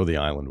 I didn't know the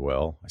island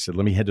well. I said,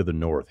 let me head to the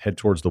north, head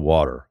towards the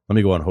water. Let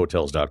me go on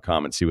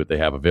Hotels.com and see what they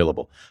have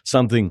available.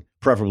 Something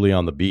preferably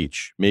on the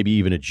beach, maybe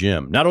even a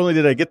gym. Not only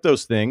did I get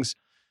those things,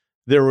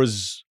 there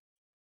was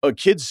a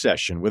kids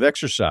session with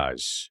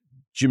exercise,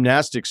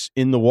 gymnastics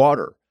in the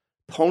water,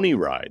 pony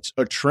rides,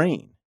 a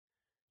train.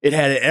 It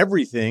had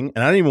everything,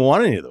 and I didn't even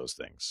want any of those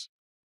things.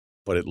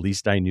 But at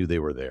least I knew they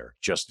were there,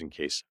 just in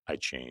case I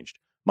changed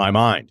my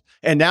mind.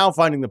 And now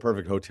finding the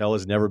perfect hotel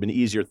has never been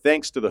easier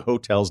thanks to the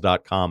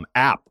Hotels.com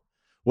app.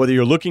 Whether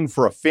you're looking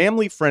for a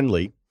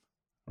family-friendly,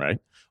 right,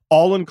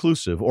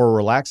 all-inclusive or a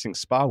relaxing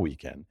spa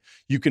weekend,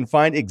 you can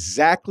find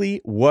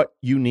exactly what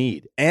you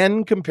need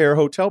and compare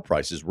hotel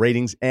prices,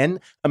 ratings,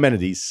 and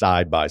amenities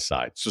side by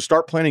side. So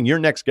start planning your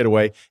next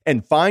getaway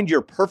and find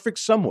your perfect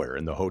somewhere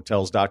in the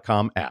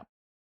Hotels.com app.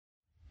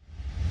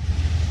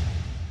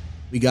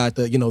 We got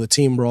the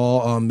Team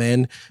Raw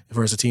men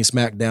versus Team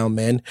SmackDown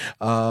men.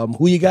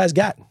 Who you guys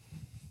got?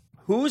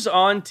 Who's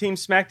on Team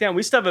SmackDown?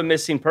 We still have a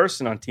missing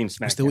person on Team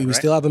SmackDown. We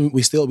still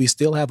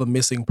have a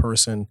missing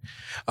person.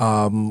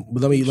 Let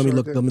me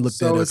look that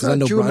up because I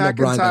know Drew Brian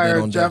got that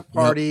McIntyre, on Jeff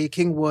there. Hardy,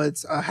 King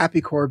Woods, Happy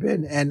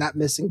Corbin, and that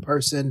missing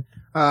person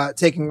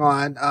taking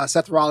on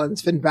Seth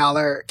Rollins, Finn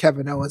Balor,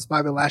 Kevin Owens,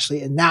 Bobby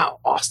Lashley, and now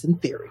Austin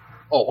Theory.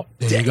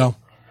 There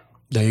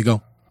you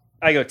go.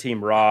 I go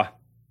Team Raw.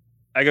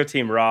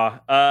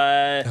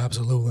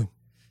 Absolutely.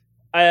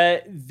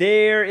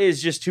 There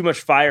is just too much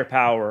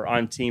firepower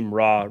on Team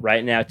Raw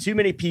right now. Too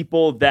many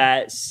people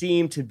that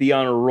seem to be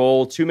on a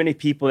roll. Too many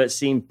people that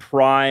seem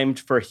primed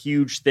for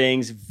huge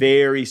things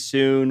very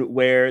soon,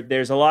 where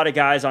there's a lot of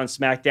guys on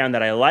SmackDown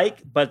that I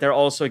like, but there are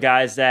also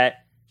guys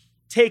that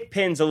take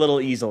pins a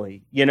little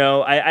easily.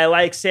 I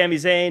like Sami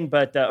Zayn,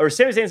 but or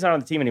Sami Zayn's not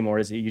on the team anymore,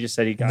 is he? You just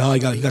said he got. No, he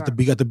got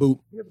the boot.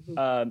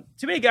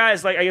 Too many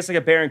guys like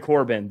a Baron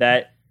Corbin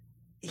that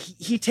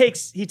he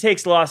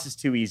takes losses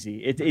too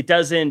easy. It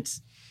doesn't.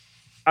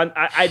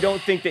 I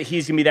don't think that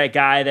he's gonna be that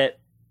guy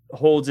that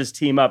holds his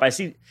team up. I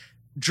see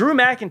Drew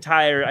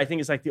McIntyre. I think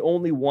is like the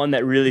only one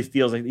that really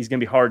feels like he's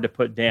gonna be hard to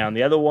put down.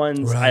 The other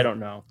ones, right. I don't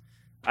know.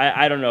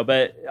 I don't know.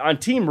 But on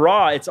Team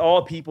Raw, it's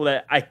all people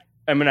that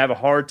I'm gonna have a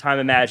hard time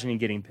imagining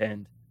getting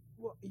pinned.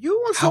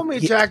 You once told me,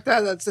 Jack,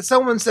 that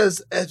someone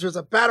says if there's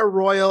a battle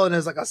royal and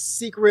there's like a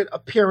secret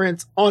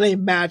appearance on a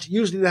match,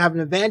 usually they have an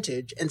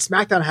advantage, and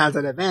SmackDown has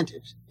that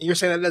advantage. And you're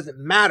saying that doesn't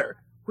matter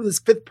who this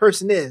fifth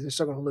person is, they're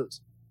still going to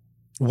lose.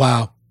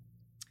 Wow.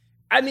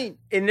 I mean,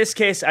 in this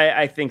case,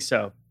 I think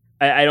so.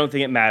 I don't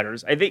think it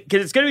matters. I think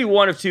because it's going to be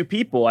one of two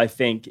people, I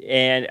think.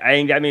 And I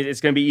think that means it's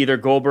going to be either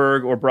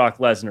Goldberg or Brock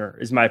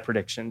Lesnar is my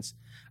predictions.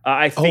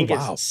 I think it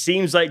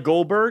seems like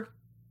Goldberg.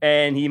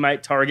 And he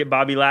might target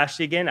Bobby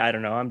Lashley again. I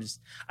don't know.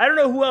 I don't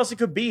know who else it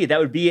could be. That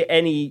would be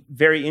any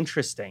very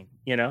interesting.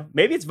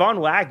 Maybe it's Von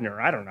Wagner.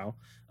 I don't know.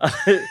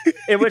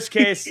 In which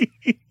case,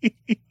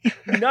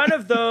 none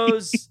of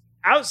those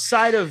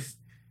outside of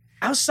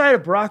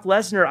Brock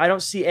Lesnar, I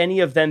don't see any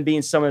of them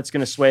being someone that's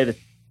going to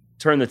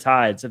turn the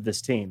tides of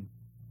this team.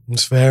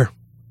 It's fair.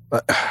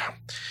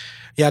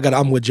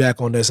 I'm with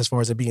Jack on this as far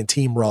as it being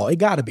Team Raw. It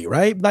got to be,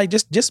 right? Like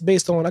just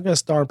based on, I got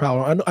star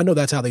power. I know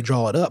that's how they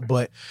draw it up,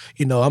 but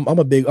I'm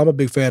a big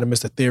fan of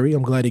Mr. Theory.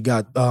 I'm glad he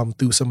got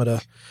through some of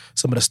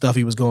the stuff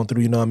he was going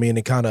through. You know what I mean?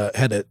 And kind of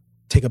had to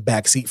take a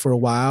back seat for a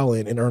while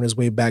and earn his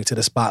way back to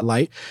the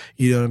spotlight.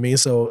 You know what I mean?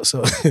 So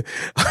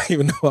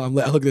even though I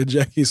looked at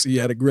Jack, he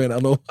had a grin. I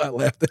know I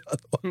laughed. I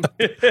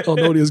don't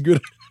know what he was good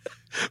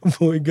at.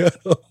 Boy,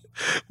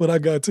 but I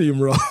got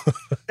Team Raw.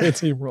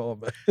 Team Raw,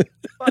 man.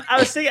 Well, I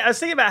was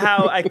thinking about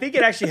how I think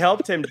it actually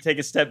helped him to take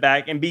a step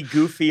back and be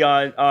goofy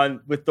on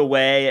with the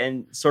way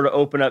and sort of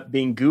open up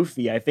being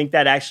goofy. I think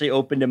that actually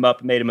opened him up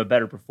and made him a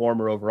better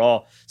performer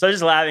overall. So I was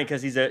just laughing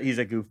because he's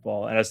a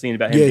goofball, and I was thinking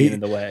about him being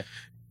in the way.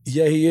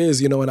 Yeah, he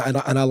is, and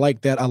I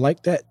like that. I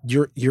like that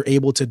you're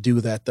able to do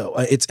that though.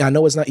 I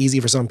know it's not easy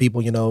for some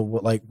people,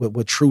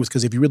 with Truth,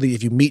 because if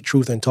you meet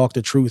Truth and talk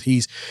to Truth,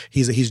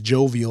 he's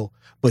jovial,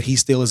 but he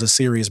still is a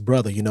serious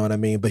brother. You know what I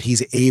mean? But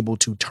he's able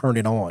to turn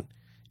it on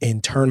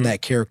and turn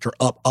that character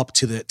up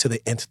to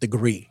the nth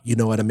degree. You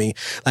know what I mean?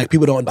 Like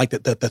people don't like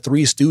the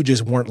Three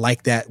Stooges weren't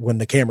like that when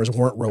the cameras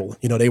weren't rolling.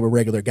 They were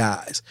regular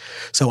guys.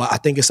 So I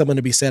think it's something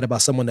to be said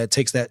about someone that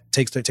takes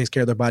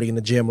care of their body in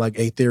the gym like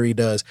A Theory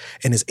does,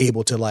 and is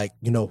able to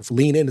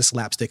lean into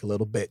slapstick a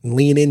little bit and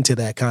lean into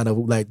that kind of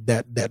like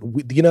that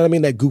you know what I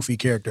mean, that goofy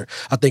character.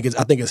 I think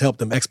it's helped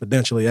them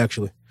exponentially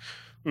actually.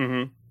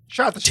 Mm-hmm.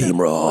 Shout out to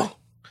Team Raw.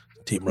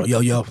 Team Raw.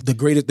 Yo, the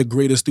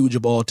greatest stooge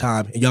of all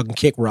time. And y'all can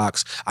kick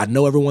rocks. I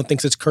know everyone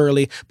thinks it's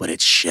Curly, but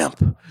it's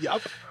Shemp.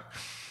 Yep.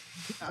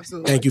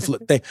 Absolutely. Thank you,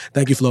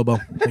 thank you,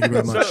 Flobo. Thank you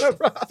very much. So,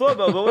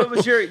 Flobo, but what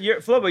was your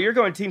Flobo? You're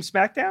going Team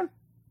SmackDown?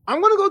 I'm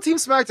going to go Team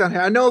SmackDown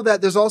here. I know that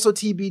there's also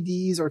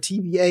TBDs or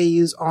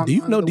TBAs on. Do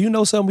you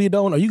know something you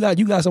don't? Or you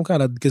got some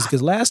kind of because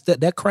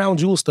that Crown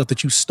Jewel stuff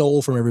that you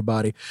stole from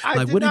everybody.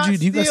 I did not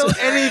steal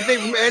anything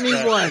from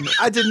anyone.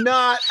 I did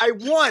not. I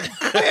won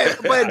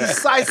by a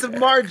decisive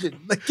margin.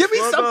 Like, give me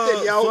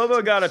something, yo.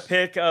 Flobo got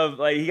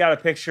a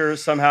picture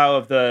somehow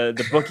of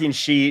the booking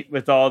sheet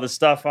with all the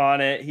stuff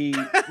on it. He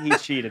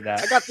cheated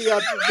that. I got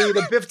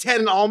the Biff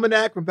Tannen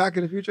almanac from Back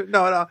in the Future.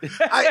 No.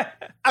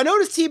 I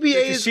noticed TBAs.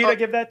 Did Sheeta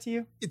give that to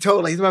you?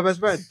 Totally, he's my best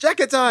friend.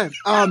 Jacket time.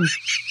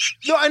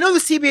 No, I know the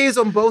CBAs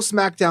on both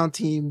SmackDown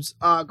teams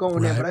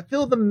going in, but I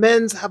feel the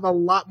men's have a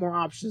lot more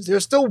options.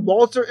 There's still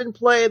Walter in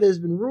play. There's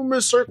been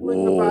rumors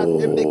circling about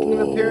him making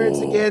an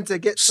appearance again to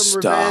get some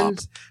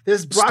revenge.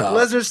 There's Brock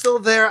Lesnar still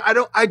there.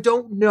 I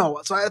don't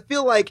know. So I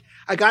feel like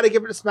I got to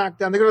give it to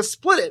SmackDown. They're going to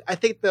split it. I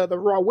think the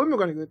Raw women are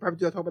going to probably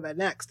talk about that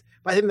next.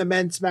 But I think the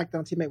men's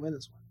SmackDown team may win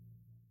this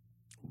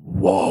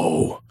one.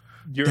 Whoa,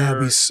 that'd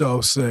be so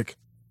sick.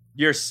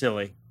 You're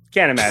silly.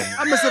 Can't imagine.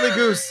 I'm a silly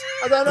goose.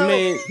 I don't know. I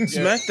mean,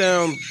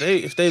 SmackDown,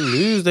 if they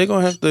lose, they're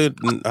going to have to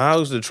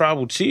house the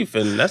tribal chief,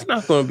 and that's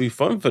not going to be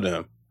fun for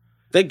them.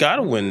 They got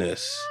to win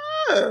this.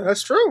 Yeah,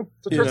 that's true.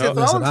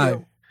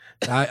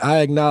 I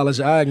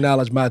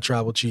acknowledge my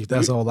tribal chief.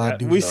 That's all I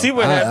do. We see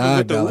what happens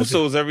with the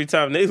Usos every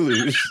time they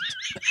lose.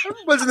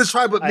 Everyone's in this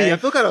tribe but me. I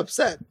feel kind of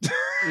upset.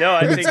 No,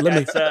 I think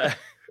that's...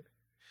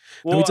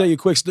 Let me tell you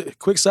quick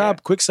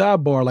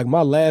sidebar. Like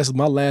my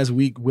last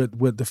week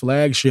with the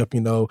flagship, I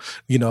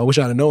wish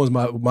I'd have known it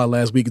was my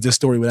last week. This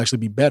story would actually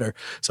be better.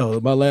 So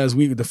my last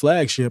week with the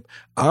flagship,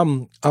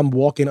 I'm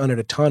walking under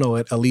the tunnel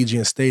at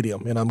Allegiant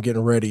Stadium, and I'm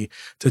getting ready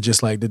to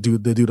just like to do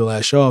the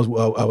last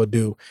show I would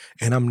do,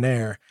 and I'm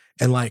there,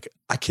 and like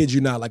I kid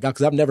you not, like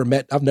because I've never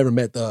met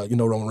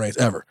Roman Reigns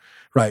ever,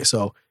 right?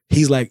 So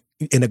he's like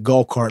in a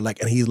golf cart, like,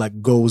 and he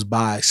like goes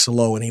by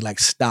slow, and he like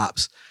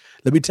stops.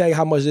 Let me tell you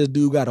how much this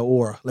dude got an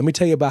aura. Let me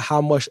tell you about how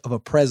much of a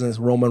presence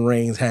Roman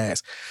Reigns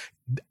has.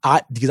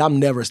 Because I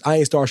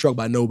ain't starstruck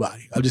by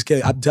nobody. I'm just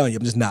kidding. I'm telling you,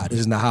 I'm just not. This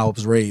is not how I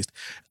was raised.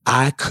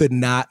 I could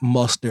not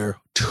muster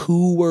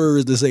 2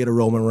 words to say to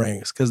Roman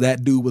Reigns because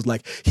that dude was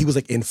like, he was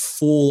like in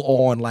full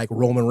on like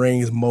Roman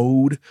Reigns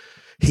mode.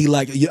 He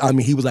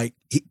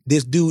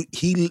this dude,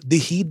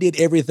 he did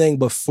everything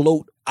but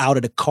float out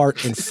of the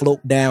cart and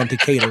float down to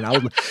catering. I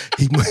was like,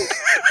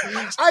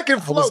 I can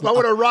float. I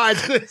want to ride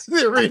to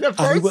the arena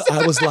first.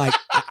 I was like,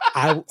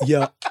 I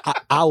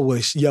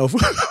was shook.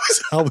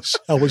 I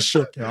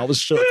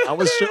was shook.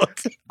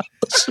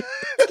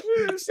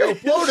 Yo,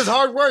 float is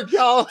hard work,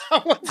 y'all.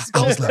 I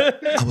was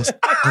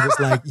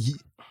like,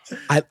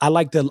 I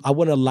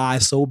want to lie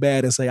so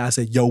bad and say, I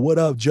said, yo, what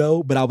up,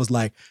 Joe? But I was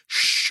like,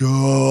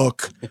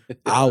 shook.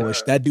 I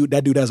wish that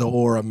dude has an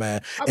aura,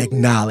 man.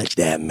 Acknowledge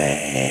that,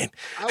 man.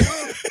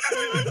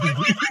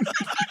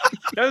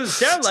 Doesn't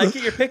sound like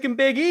it. You're picking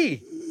Big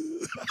E.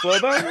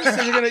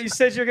 Flobo, you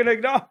said you're gonna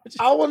acknowledge.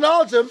 I will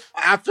acknowledge him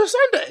after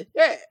Sunday.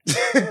 Yeah.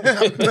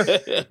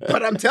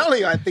 But I'm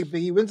telling you, I think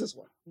Big E wins this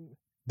one.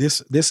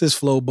 This is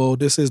Flobo.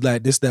 This is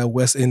that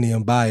West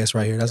Indian bias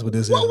right here. That's what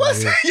this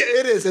is. Yeah,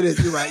 it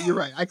is. You're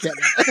right. I can't.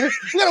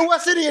 You got a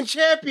West Indian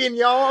champion,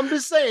 y'all. I'm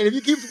just saying, if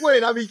you keep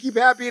winning, I mean, keep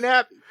happy and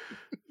happy.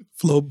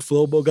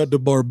 Flobo got the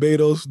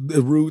Barbados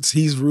roots.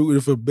 He's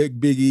rooting for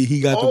Big E.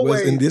 He got the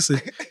West. And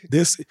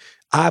this.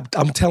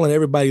 I'm telling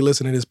everybody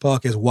listening to this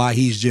podcast why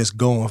he's just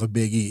going for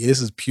Big E.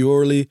 This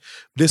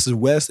is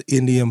West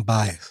Indian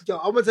bias. Yo,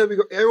 I'm gonna tell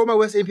you, everyone, my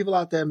West Indian people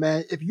out there,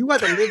 man. If you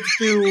had to live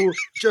through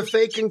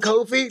Jafake and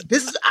Kofi,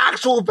 this is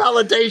actual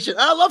validation.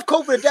 I love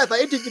Kofi to death. I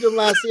interviewed him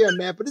last year,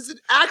 man. But this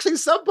is actually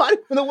somebody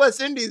from the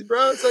West Indies,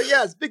 bro. So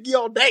yeah, it's Big E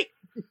all day.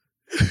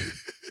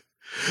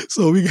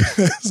 So we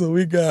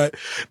got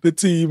the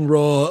Team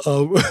Raw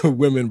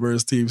women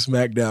versus Team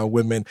SmackDown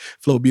women.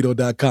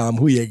 Flowbeto.com.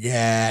 Who you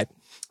got?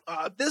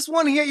 This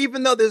one here,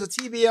 even though there's a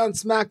TV on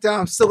SmackDown,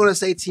 I'm still going to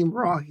say Team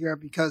Raw here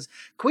because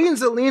Queen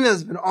Zelina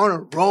has been on a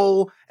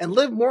roll. And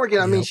Liv Morgan,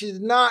 I mean, she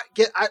did not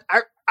get...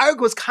 I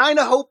was kind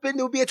of hoping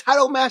there would be a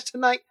title match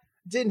tonight.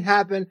 Didn't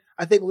happen.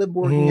 I think Liv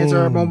Morgan gets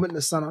her moment in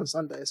the sun on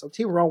Sunday. So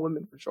Team Raw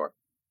women for sure.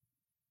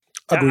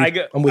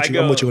 I'm with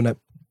you on that.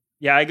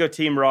 Yeah, I go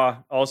Team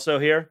Raw also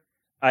here.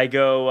 I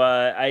go.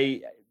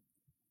 I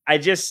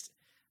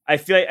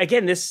feel like,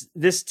 again,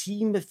 this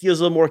team feels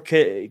a little more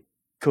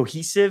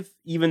cohesive,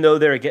 even though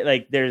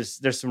there's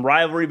some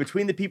rivalry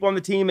between the people on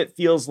the team. It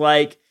feels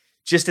like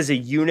just as a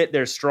unit,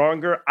 they're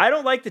stronger. I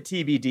don't like the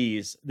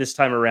TBDs this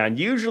time around.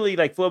 Usually,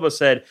 like Flobo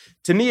said,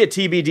 to me, a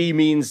TBD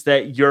means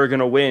that you're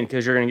going to win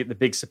because you're going to get the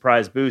big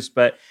surprise boost.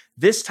 But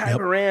this time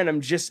around,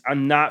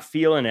 I'm not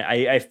feeling it.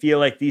 I feel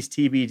like these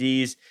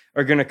TBDs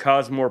are going to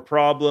cause more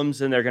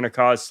problems and they're going to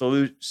cause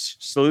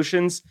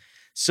solutions.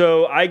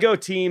 So I go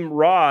Team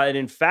Raw. And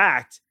in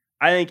fact,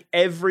 I think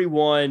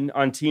everyone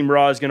on Team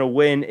Raw is going to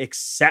win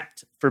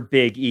except for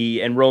Big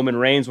E, and Roman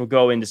Reigns will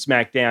go into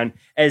SmackDown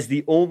as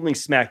the only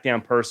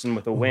SmackDown person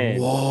with a win.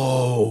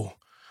 Whoa.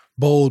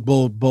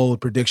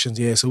 Bold predictions.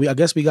 Yeah. So I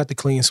guess we got the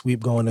clean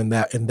sweep going in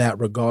that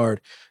regard.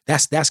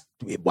 That's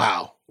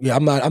wow. Yeah,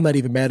 I'm not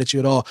even mad at you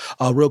at all.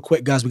 Real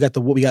quick, guys, we got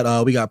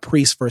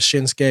Priest versus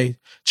Shinsuke,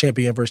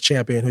 champion versus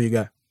champion. Who you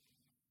got?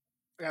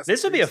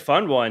 This would be a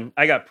fun one.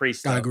 I got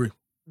Priest. I agree.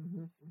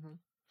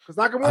 Because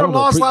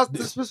Nakamura lost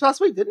this past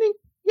week, didn't he?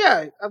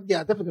 Yeah,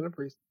 definitely gonna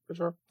Priest for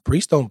sure.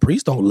 Priest don't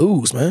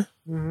lose, man.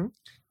 Mm-hmm.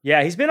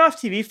 Yeah, he's been off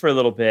TV for a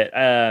little bit.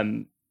 I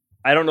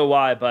don't know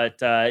why, but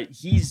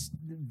he's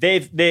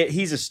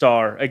a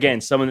star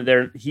again. Someone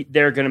that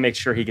they're going to make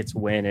sure he gets a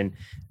win, and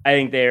I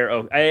think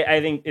I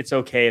think it's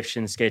okay if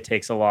Shinsuke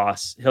takes a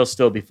loss. He'll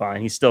still be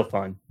fine. He's still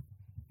fun.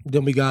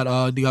 Then we got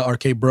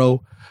RK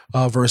Bro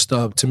versus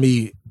to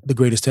me the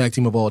greatest tag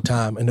team of all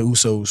time, and the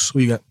Usos. Who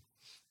you got?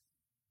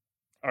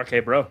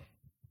 RK Bro.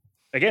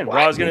 Again,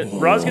 Raw's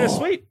gonna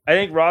sweep. I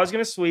think Raw's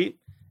gonna sweep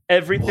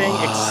everything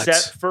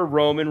except for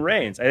Roman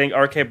Reigns. I think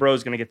RK Bro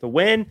is gonna get the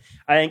win.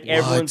 I think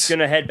everyone's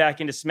gonna head back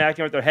into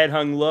SmackDown with their head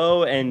hung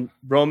low, and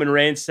Roman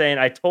Reigns saying,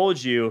 "I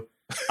told you,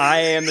 I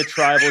am the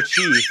tribal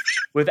chief.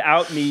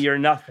 Without me, you're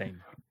nothing."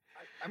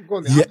 I'm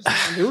going the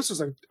opposite. The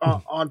Usos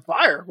are on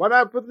fire. Why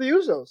not put the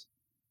Usos?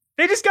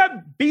 They just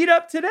got beat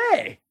up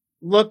today.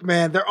 Look,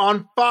 man, they're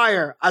on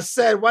fire. I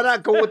said, why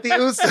not go with the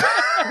Usos?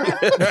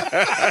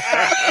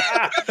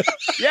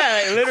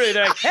 Yeah, literally,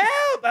 they're like,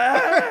 help!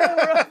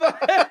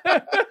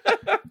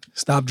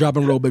 Stop, drop,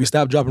 and roll, baby.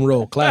 Stop, drop, and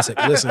roll. Classic.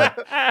 Listen,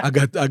 I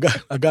got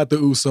the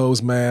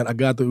Usos, man. I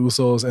got the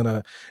Usos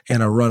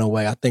and a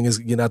runaway. I think it's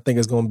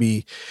gonna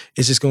be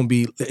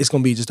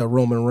just a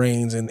Roman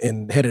Reigns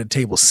and head of the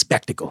table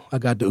spectacle. I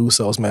got the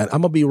Usos, man.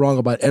 I'm gonna be wrong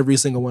about every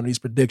single one of these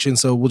predictions,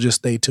 so we'll just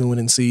stay tuned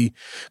and see,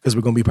 because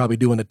we're gonna be probably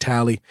doing a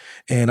tally,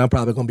 and I'm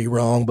probably gonna be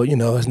wrong, but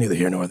it's neither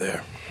here nor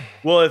there.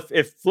 Well,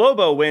 if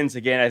Flobo wins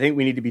again, I think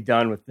we need to be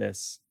done with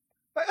this.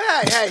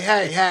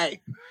 Hey.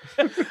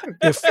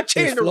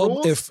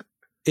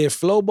 If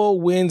Flobo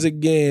wins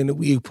again,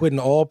 we putting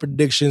all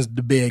predictions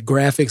to bed.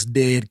 Graphics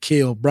dead,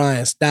 kill.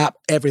 Brian, stop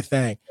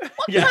everything.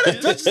 What kind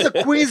of touches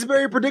the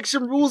Queensberry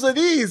prediction rules are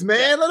these,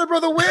 man? Let a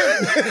brother win.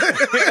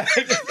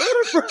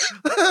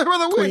 Let a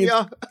brother win,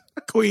 y'all.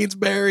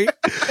 Queensberry.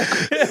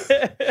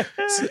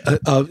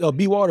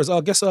 B Waters,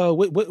 I guess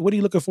what are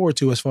you looking forward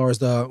to as far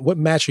as what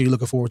match are you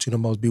looking forward to the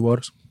most, B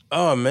Waters?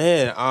 Oh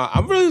man,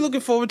 I'm really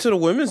looking forward to the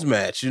women's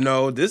match.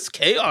 This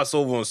chaos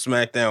over on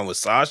SmackDown with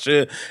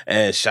Sasha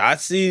and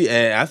Shotzi,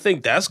 and I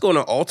think that's going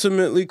to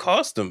ultimately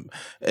cost them.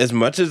 As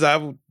much as I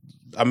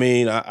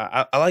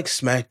like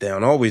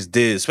SmackDown, always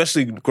did,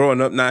 especially growing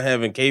up not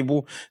having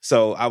cable,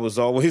 so I was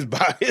always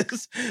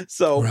biased.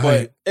 So,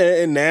 right.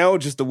 And now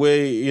just the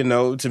way,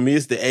 to me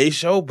it's the A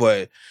show,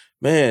 but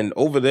man,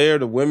 over there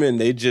the women,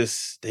 they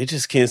just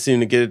can't seem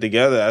to get it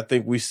together. I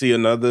think we see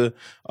another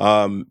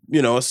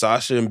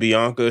Sasha and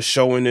Bianca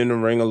showing in the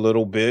ring a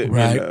little bit.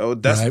 Right.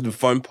 That's the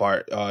fun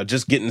part.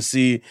 Just getting to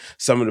see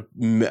some of the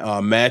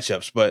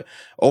matchups. But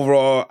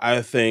overall,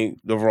 I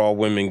think the Raw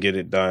women get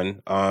it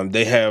done.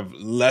 They have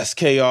less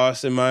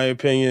chaos, in my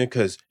opinion,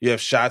 because you have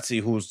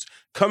Shotzi, who's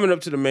coming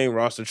up to the main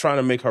roster, trying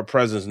to make her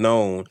presence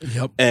known.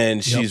 Yep.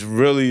 And she's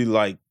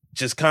really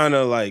just kind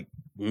of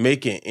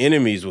making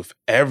enemies with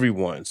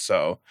everyone.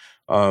 So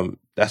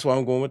that's why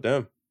I'm going with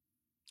them.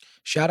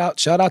 Shout out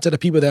to the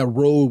people that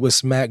rode with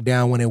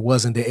SmackDown when it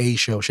wasn't the A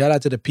show. Shout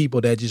out to the people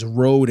that just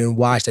rode and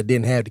watched that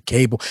didn't have the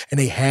cable and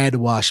they had to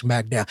watch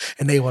SmackDown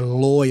and they were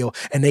loyal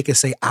and they can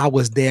say, I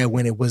was there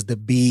when it was the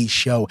B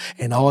show.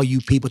 And all you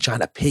people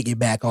trying to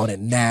piggyback on it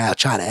now,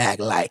 trying to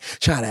act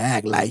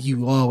like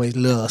you always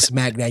love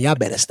SmackDown. Y'all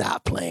better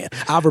stop playing.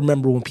 I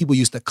remember when people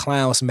used to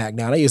clown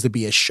SmackDown. They used to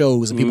be at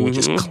shows and people would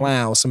just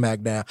clown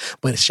SmackDown.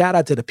 But shout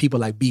out to the people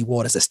like B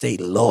Waters that stayed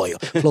loyal.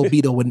 Flo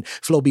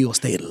Beto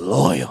stayed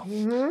loyal.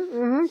 Mm-hmm.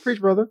 Preach,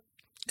 brother.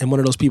 And one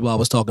of those people I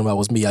was talking about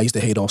was me. I used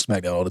to hate on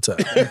SmackDown all the time.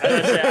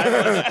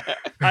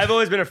 I've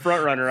always been a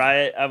front runner.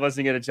 I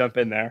wasn't going to jump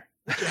in there.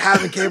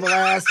 Having cable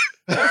ass.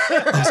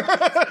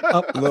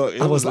 I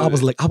was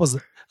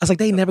like,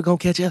 they ain't never gonna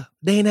catch up.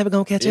 They ain't never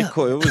gonna catch up.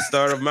 Cool. It was the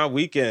start of my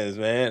weekends,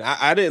 man.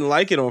 I didn't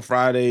like it on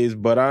Fridays,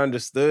 but I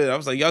understood. I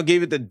was like, y'all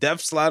gave it the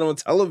death slot on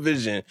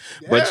television.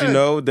 Yeah.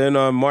 But then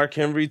Mark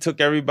Henry took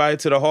everybody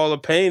to the Hall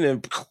of Pain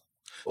and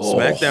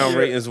SmackDown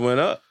ratings went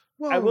up.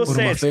 I will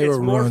say it's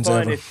more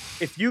fun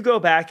if you go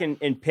back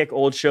and pick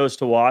old shows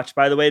to watch.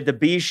 By the way, the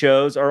B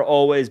shows are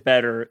always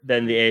better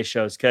than the A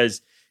shows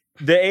because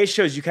the A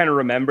shows you kind of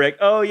remember, like,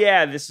 oh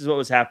yeah, this is what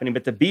was happening.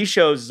 But the B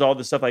shows is all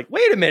the stuff like,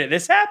 wait a minute,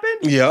 this happened?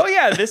 Yeah. Oh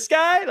yeah, this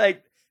guy?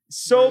 Like,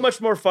 so much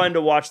more fun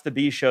to watch the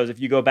B shows if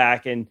you go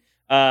back and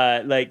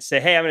like say,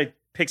 hey, I'm going to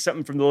pick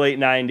something from the late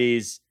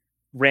 90s,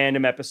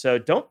 random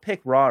episode. Don't pick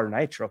Raw or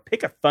Nitro.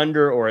 Pick a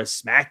Thunder or a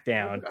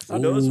SmackDown.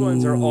 Those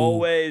ones are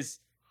always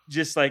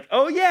just like,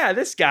 oh yeah,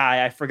 this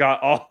guy I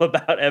forgot all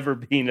about ever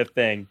being a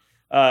thing.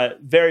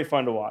 Very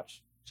fun to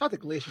watch. Shout out to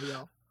Glacier,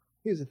 y'all.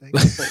 Here's the thing.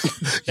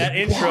 That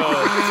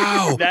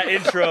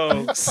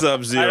intro.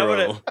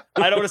 Sub-Zero.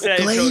 I don't want to say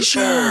that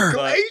Glacier.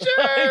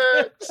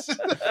 Glacier.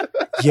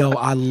 Yo,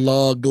 I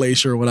love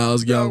Glacier when I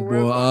was young,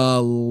 boy. I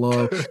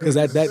love because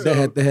that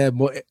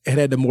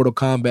had the Mortal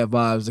Kombat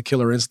vibes, the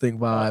Killer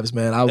Instinct vibes,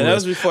 man. And that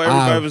was before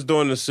everybody was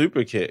doing the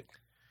super kick.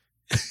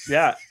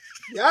 Yeah.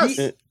 Yes.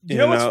 You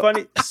know what's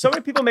funny? So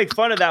many people make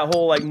fun of that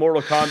whole like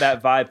Mortal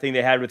Kombat vibe thing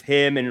they had with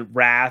him and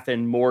Wrath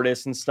and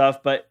Mortis and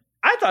stuff, but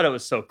I thought it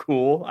was so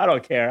cool. I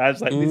don't care. I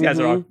was like, these guys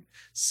are all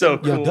so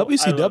cool. Yo,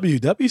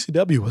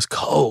 WCW was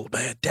cold,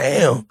 man.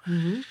 Damn.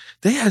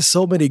 They had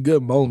so many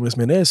good moments,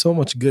 man. They had so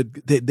much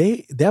good.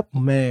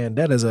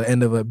 That is an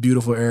end of a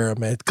beautiful era,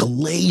 man.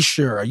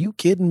 Glacier. Are you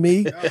kidding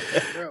me?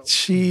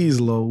 Jeez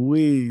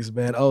Louise,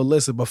 man. Oh,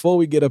 listen, before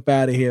we get up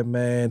out of here,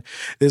 man,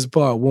 this is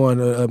part one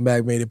of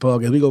MackMania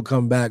podcast. We gonna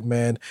come back,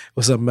 man,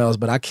 with something else,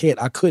 but I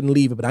couldn't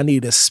leave it, but I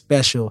need a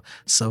special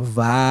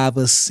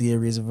Survivor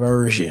Series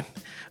version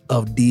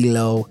of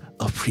D-Lo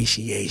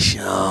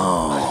appreciation.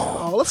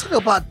 Oh, let's talk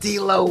about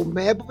D-Lo,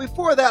 man. But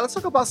before that, let's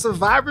talk about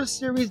Survivor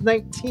Series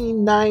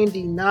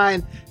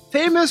 1999.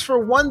 Famous for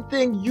one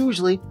thing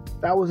usually.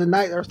 That was the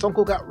night that Stone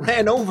Cold got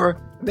ran over.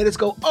 And then it's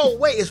go, oh,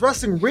 wait, is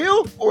wrestling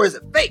real or is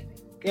it fake?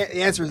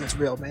 The answer is it's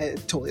real, man.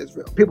 It totally is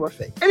real. People are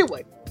fake.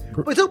 Anyway,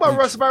 we talk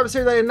about Survivor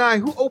Series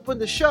 99. Who opened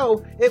the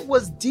show? It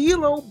was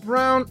D'Lo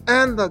Brown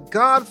and the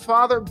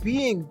Godfather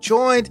being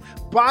joined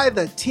by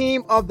the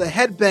team of the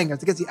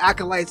Headbangers against the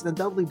Acolytes and the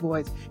Dudley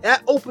Boys. And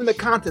that opened the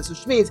contest,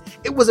 which means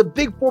it was a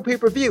big 4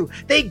 pay-per-view.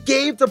 They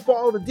gave the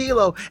ball to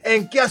D'Lo,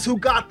 and guess who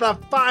got the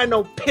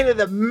final pin of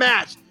the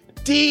match?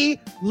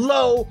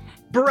 D'Lo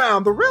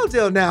Brown, the real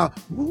deal now.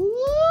 Woo!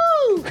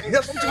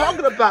 That's what I'm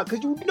talking about,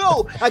 because you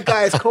know that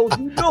guy is cold.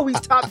 You know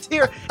he's top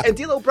tier. And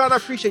D'Lo Brown, I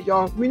appreciate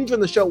y'all. We need you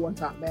on the show one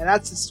time, man.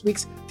 That's this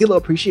week's D'Lo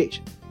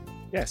appreciation.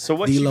 Yeah, so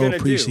what you gonna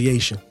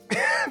appreciation. do?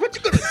 What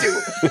you gonna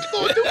do? What you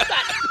gonna do?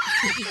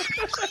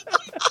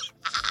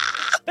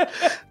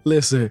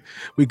 Listen,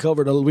 we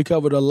covered a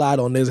lot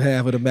on this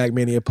half of the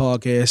MackMania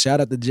podcast. Shout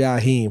out to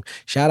Jaheim.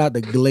 Shout out to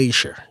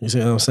Glacier. You see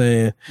what I'm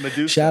saying?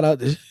 Medusa. Shout out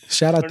to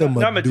Medusa.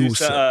 Not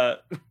Medusa.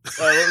 What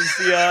was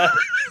the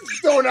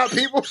throwing out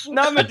people?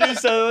 Not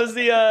Medusa. It was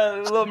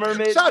the Little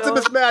Mermaid. Shout out to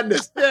Miss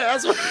Madness. Yeah,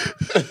 that's what.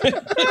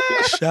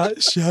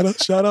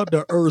 shout out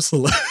to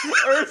Ursula.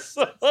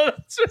 Ursula.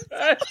 That's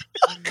right.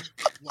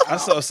 I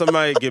saw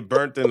somebody get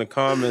burnt in the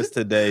comments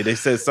today. They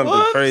said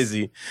something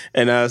crazy,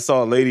 and I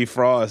saw Lady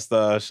Frost.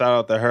 Shout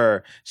out to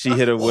her. She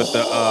hit her with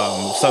the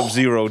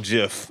Sub-Zero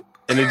GIF,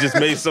 and it just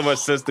made so much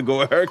sense to go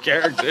with her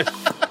character.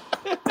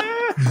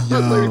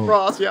 Lady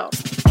Frost, y'all.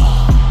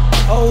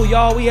 Oh,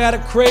 y'all, we had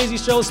a crazy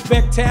show,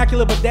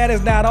 spectacular, but that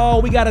is not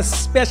all. We got a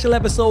special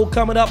episode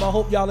coming up. I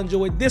hope y'all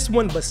enjoyed this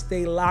one, but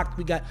stay locked.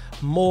 We got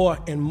more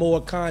and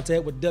more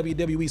content with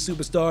WWE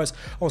superstars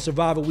on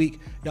Survivor Week.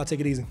 Y'all take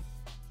it easy.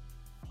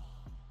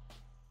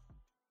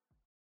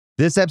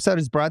 This episode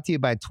is brought to you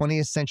by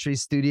 20th Century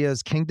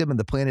Studios' Kingdom of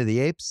the Planet of the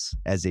Apes.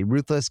 As a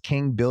ruthless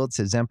king builds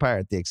his empire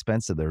at the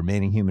expense of the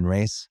remaining human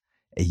race,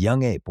 a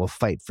young ape will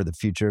fight for the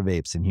future of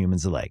apes and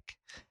humans alike.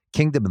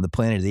 Kingdom of the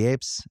Planet of the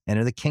Apes.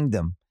 Enter the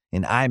kingdom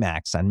in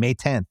IMAX on May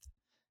 10th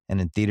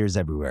and in theaters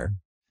everywhere.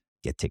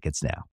 Get tickets now.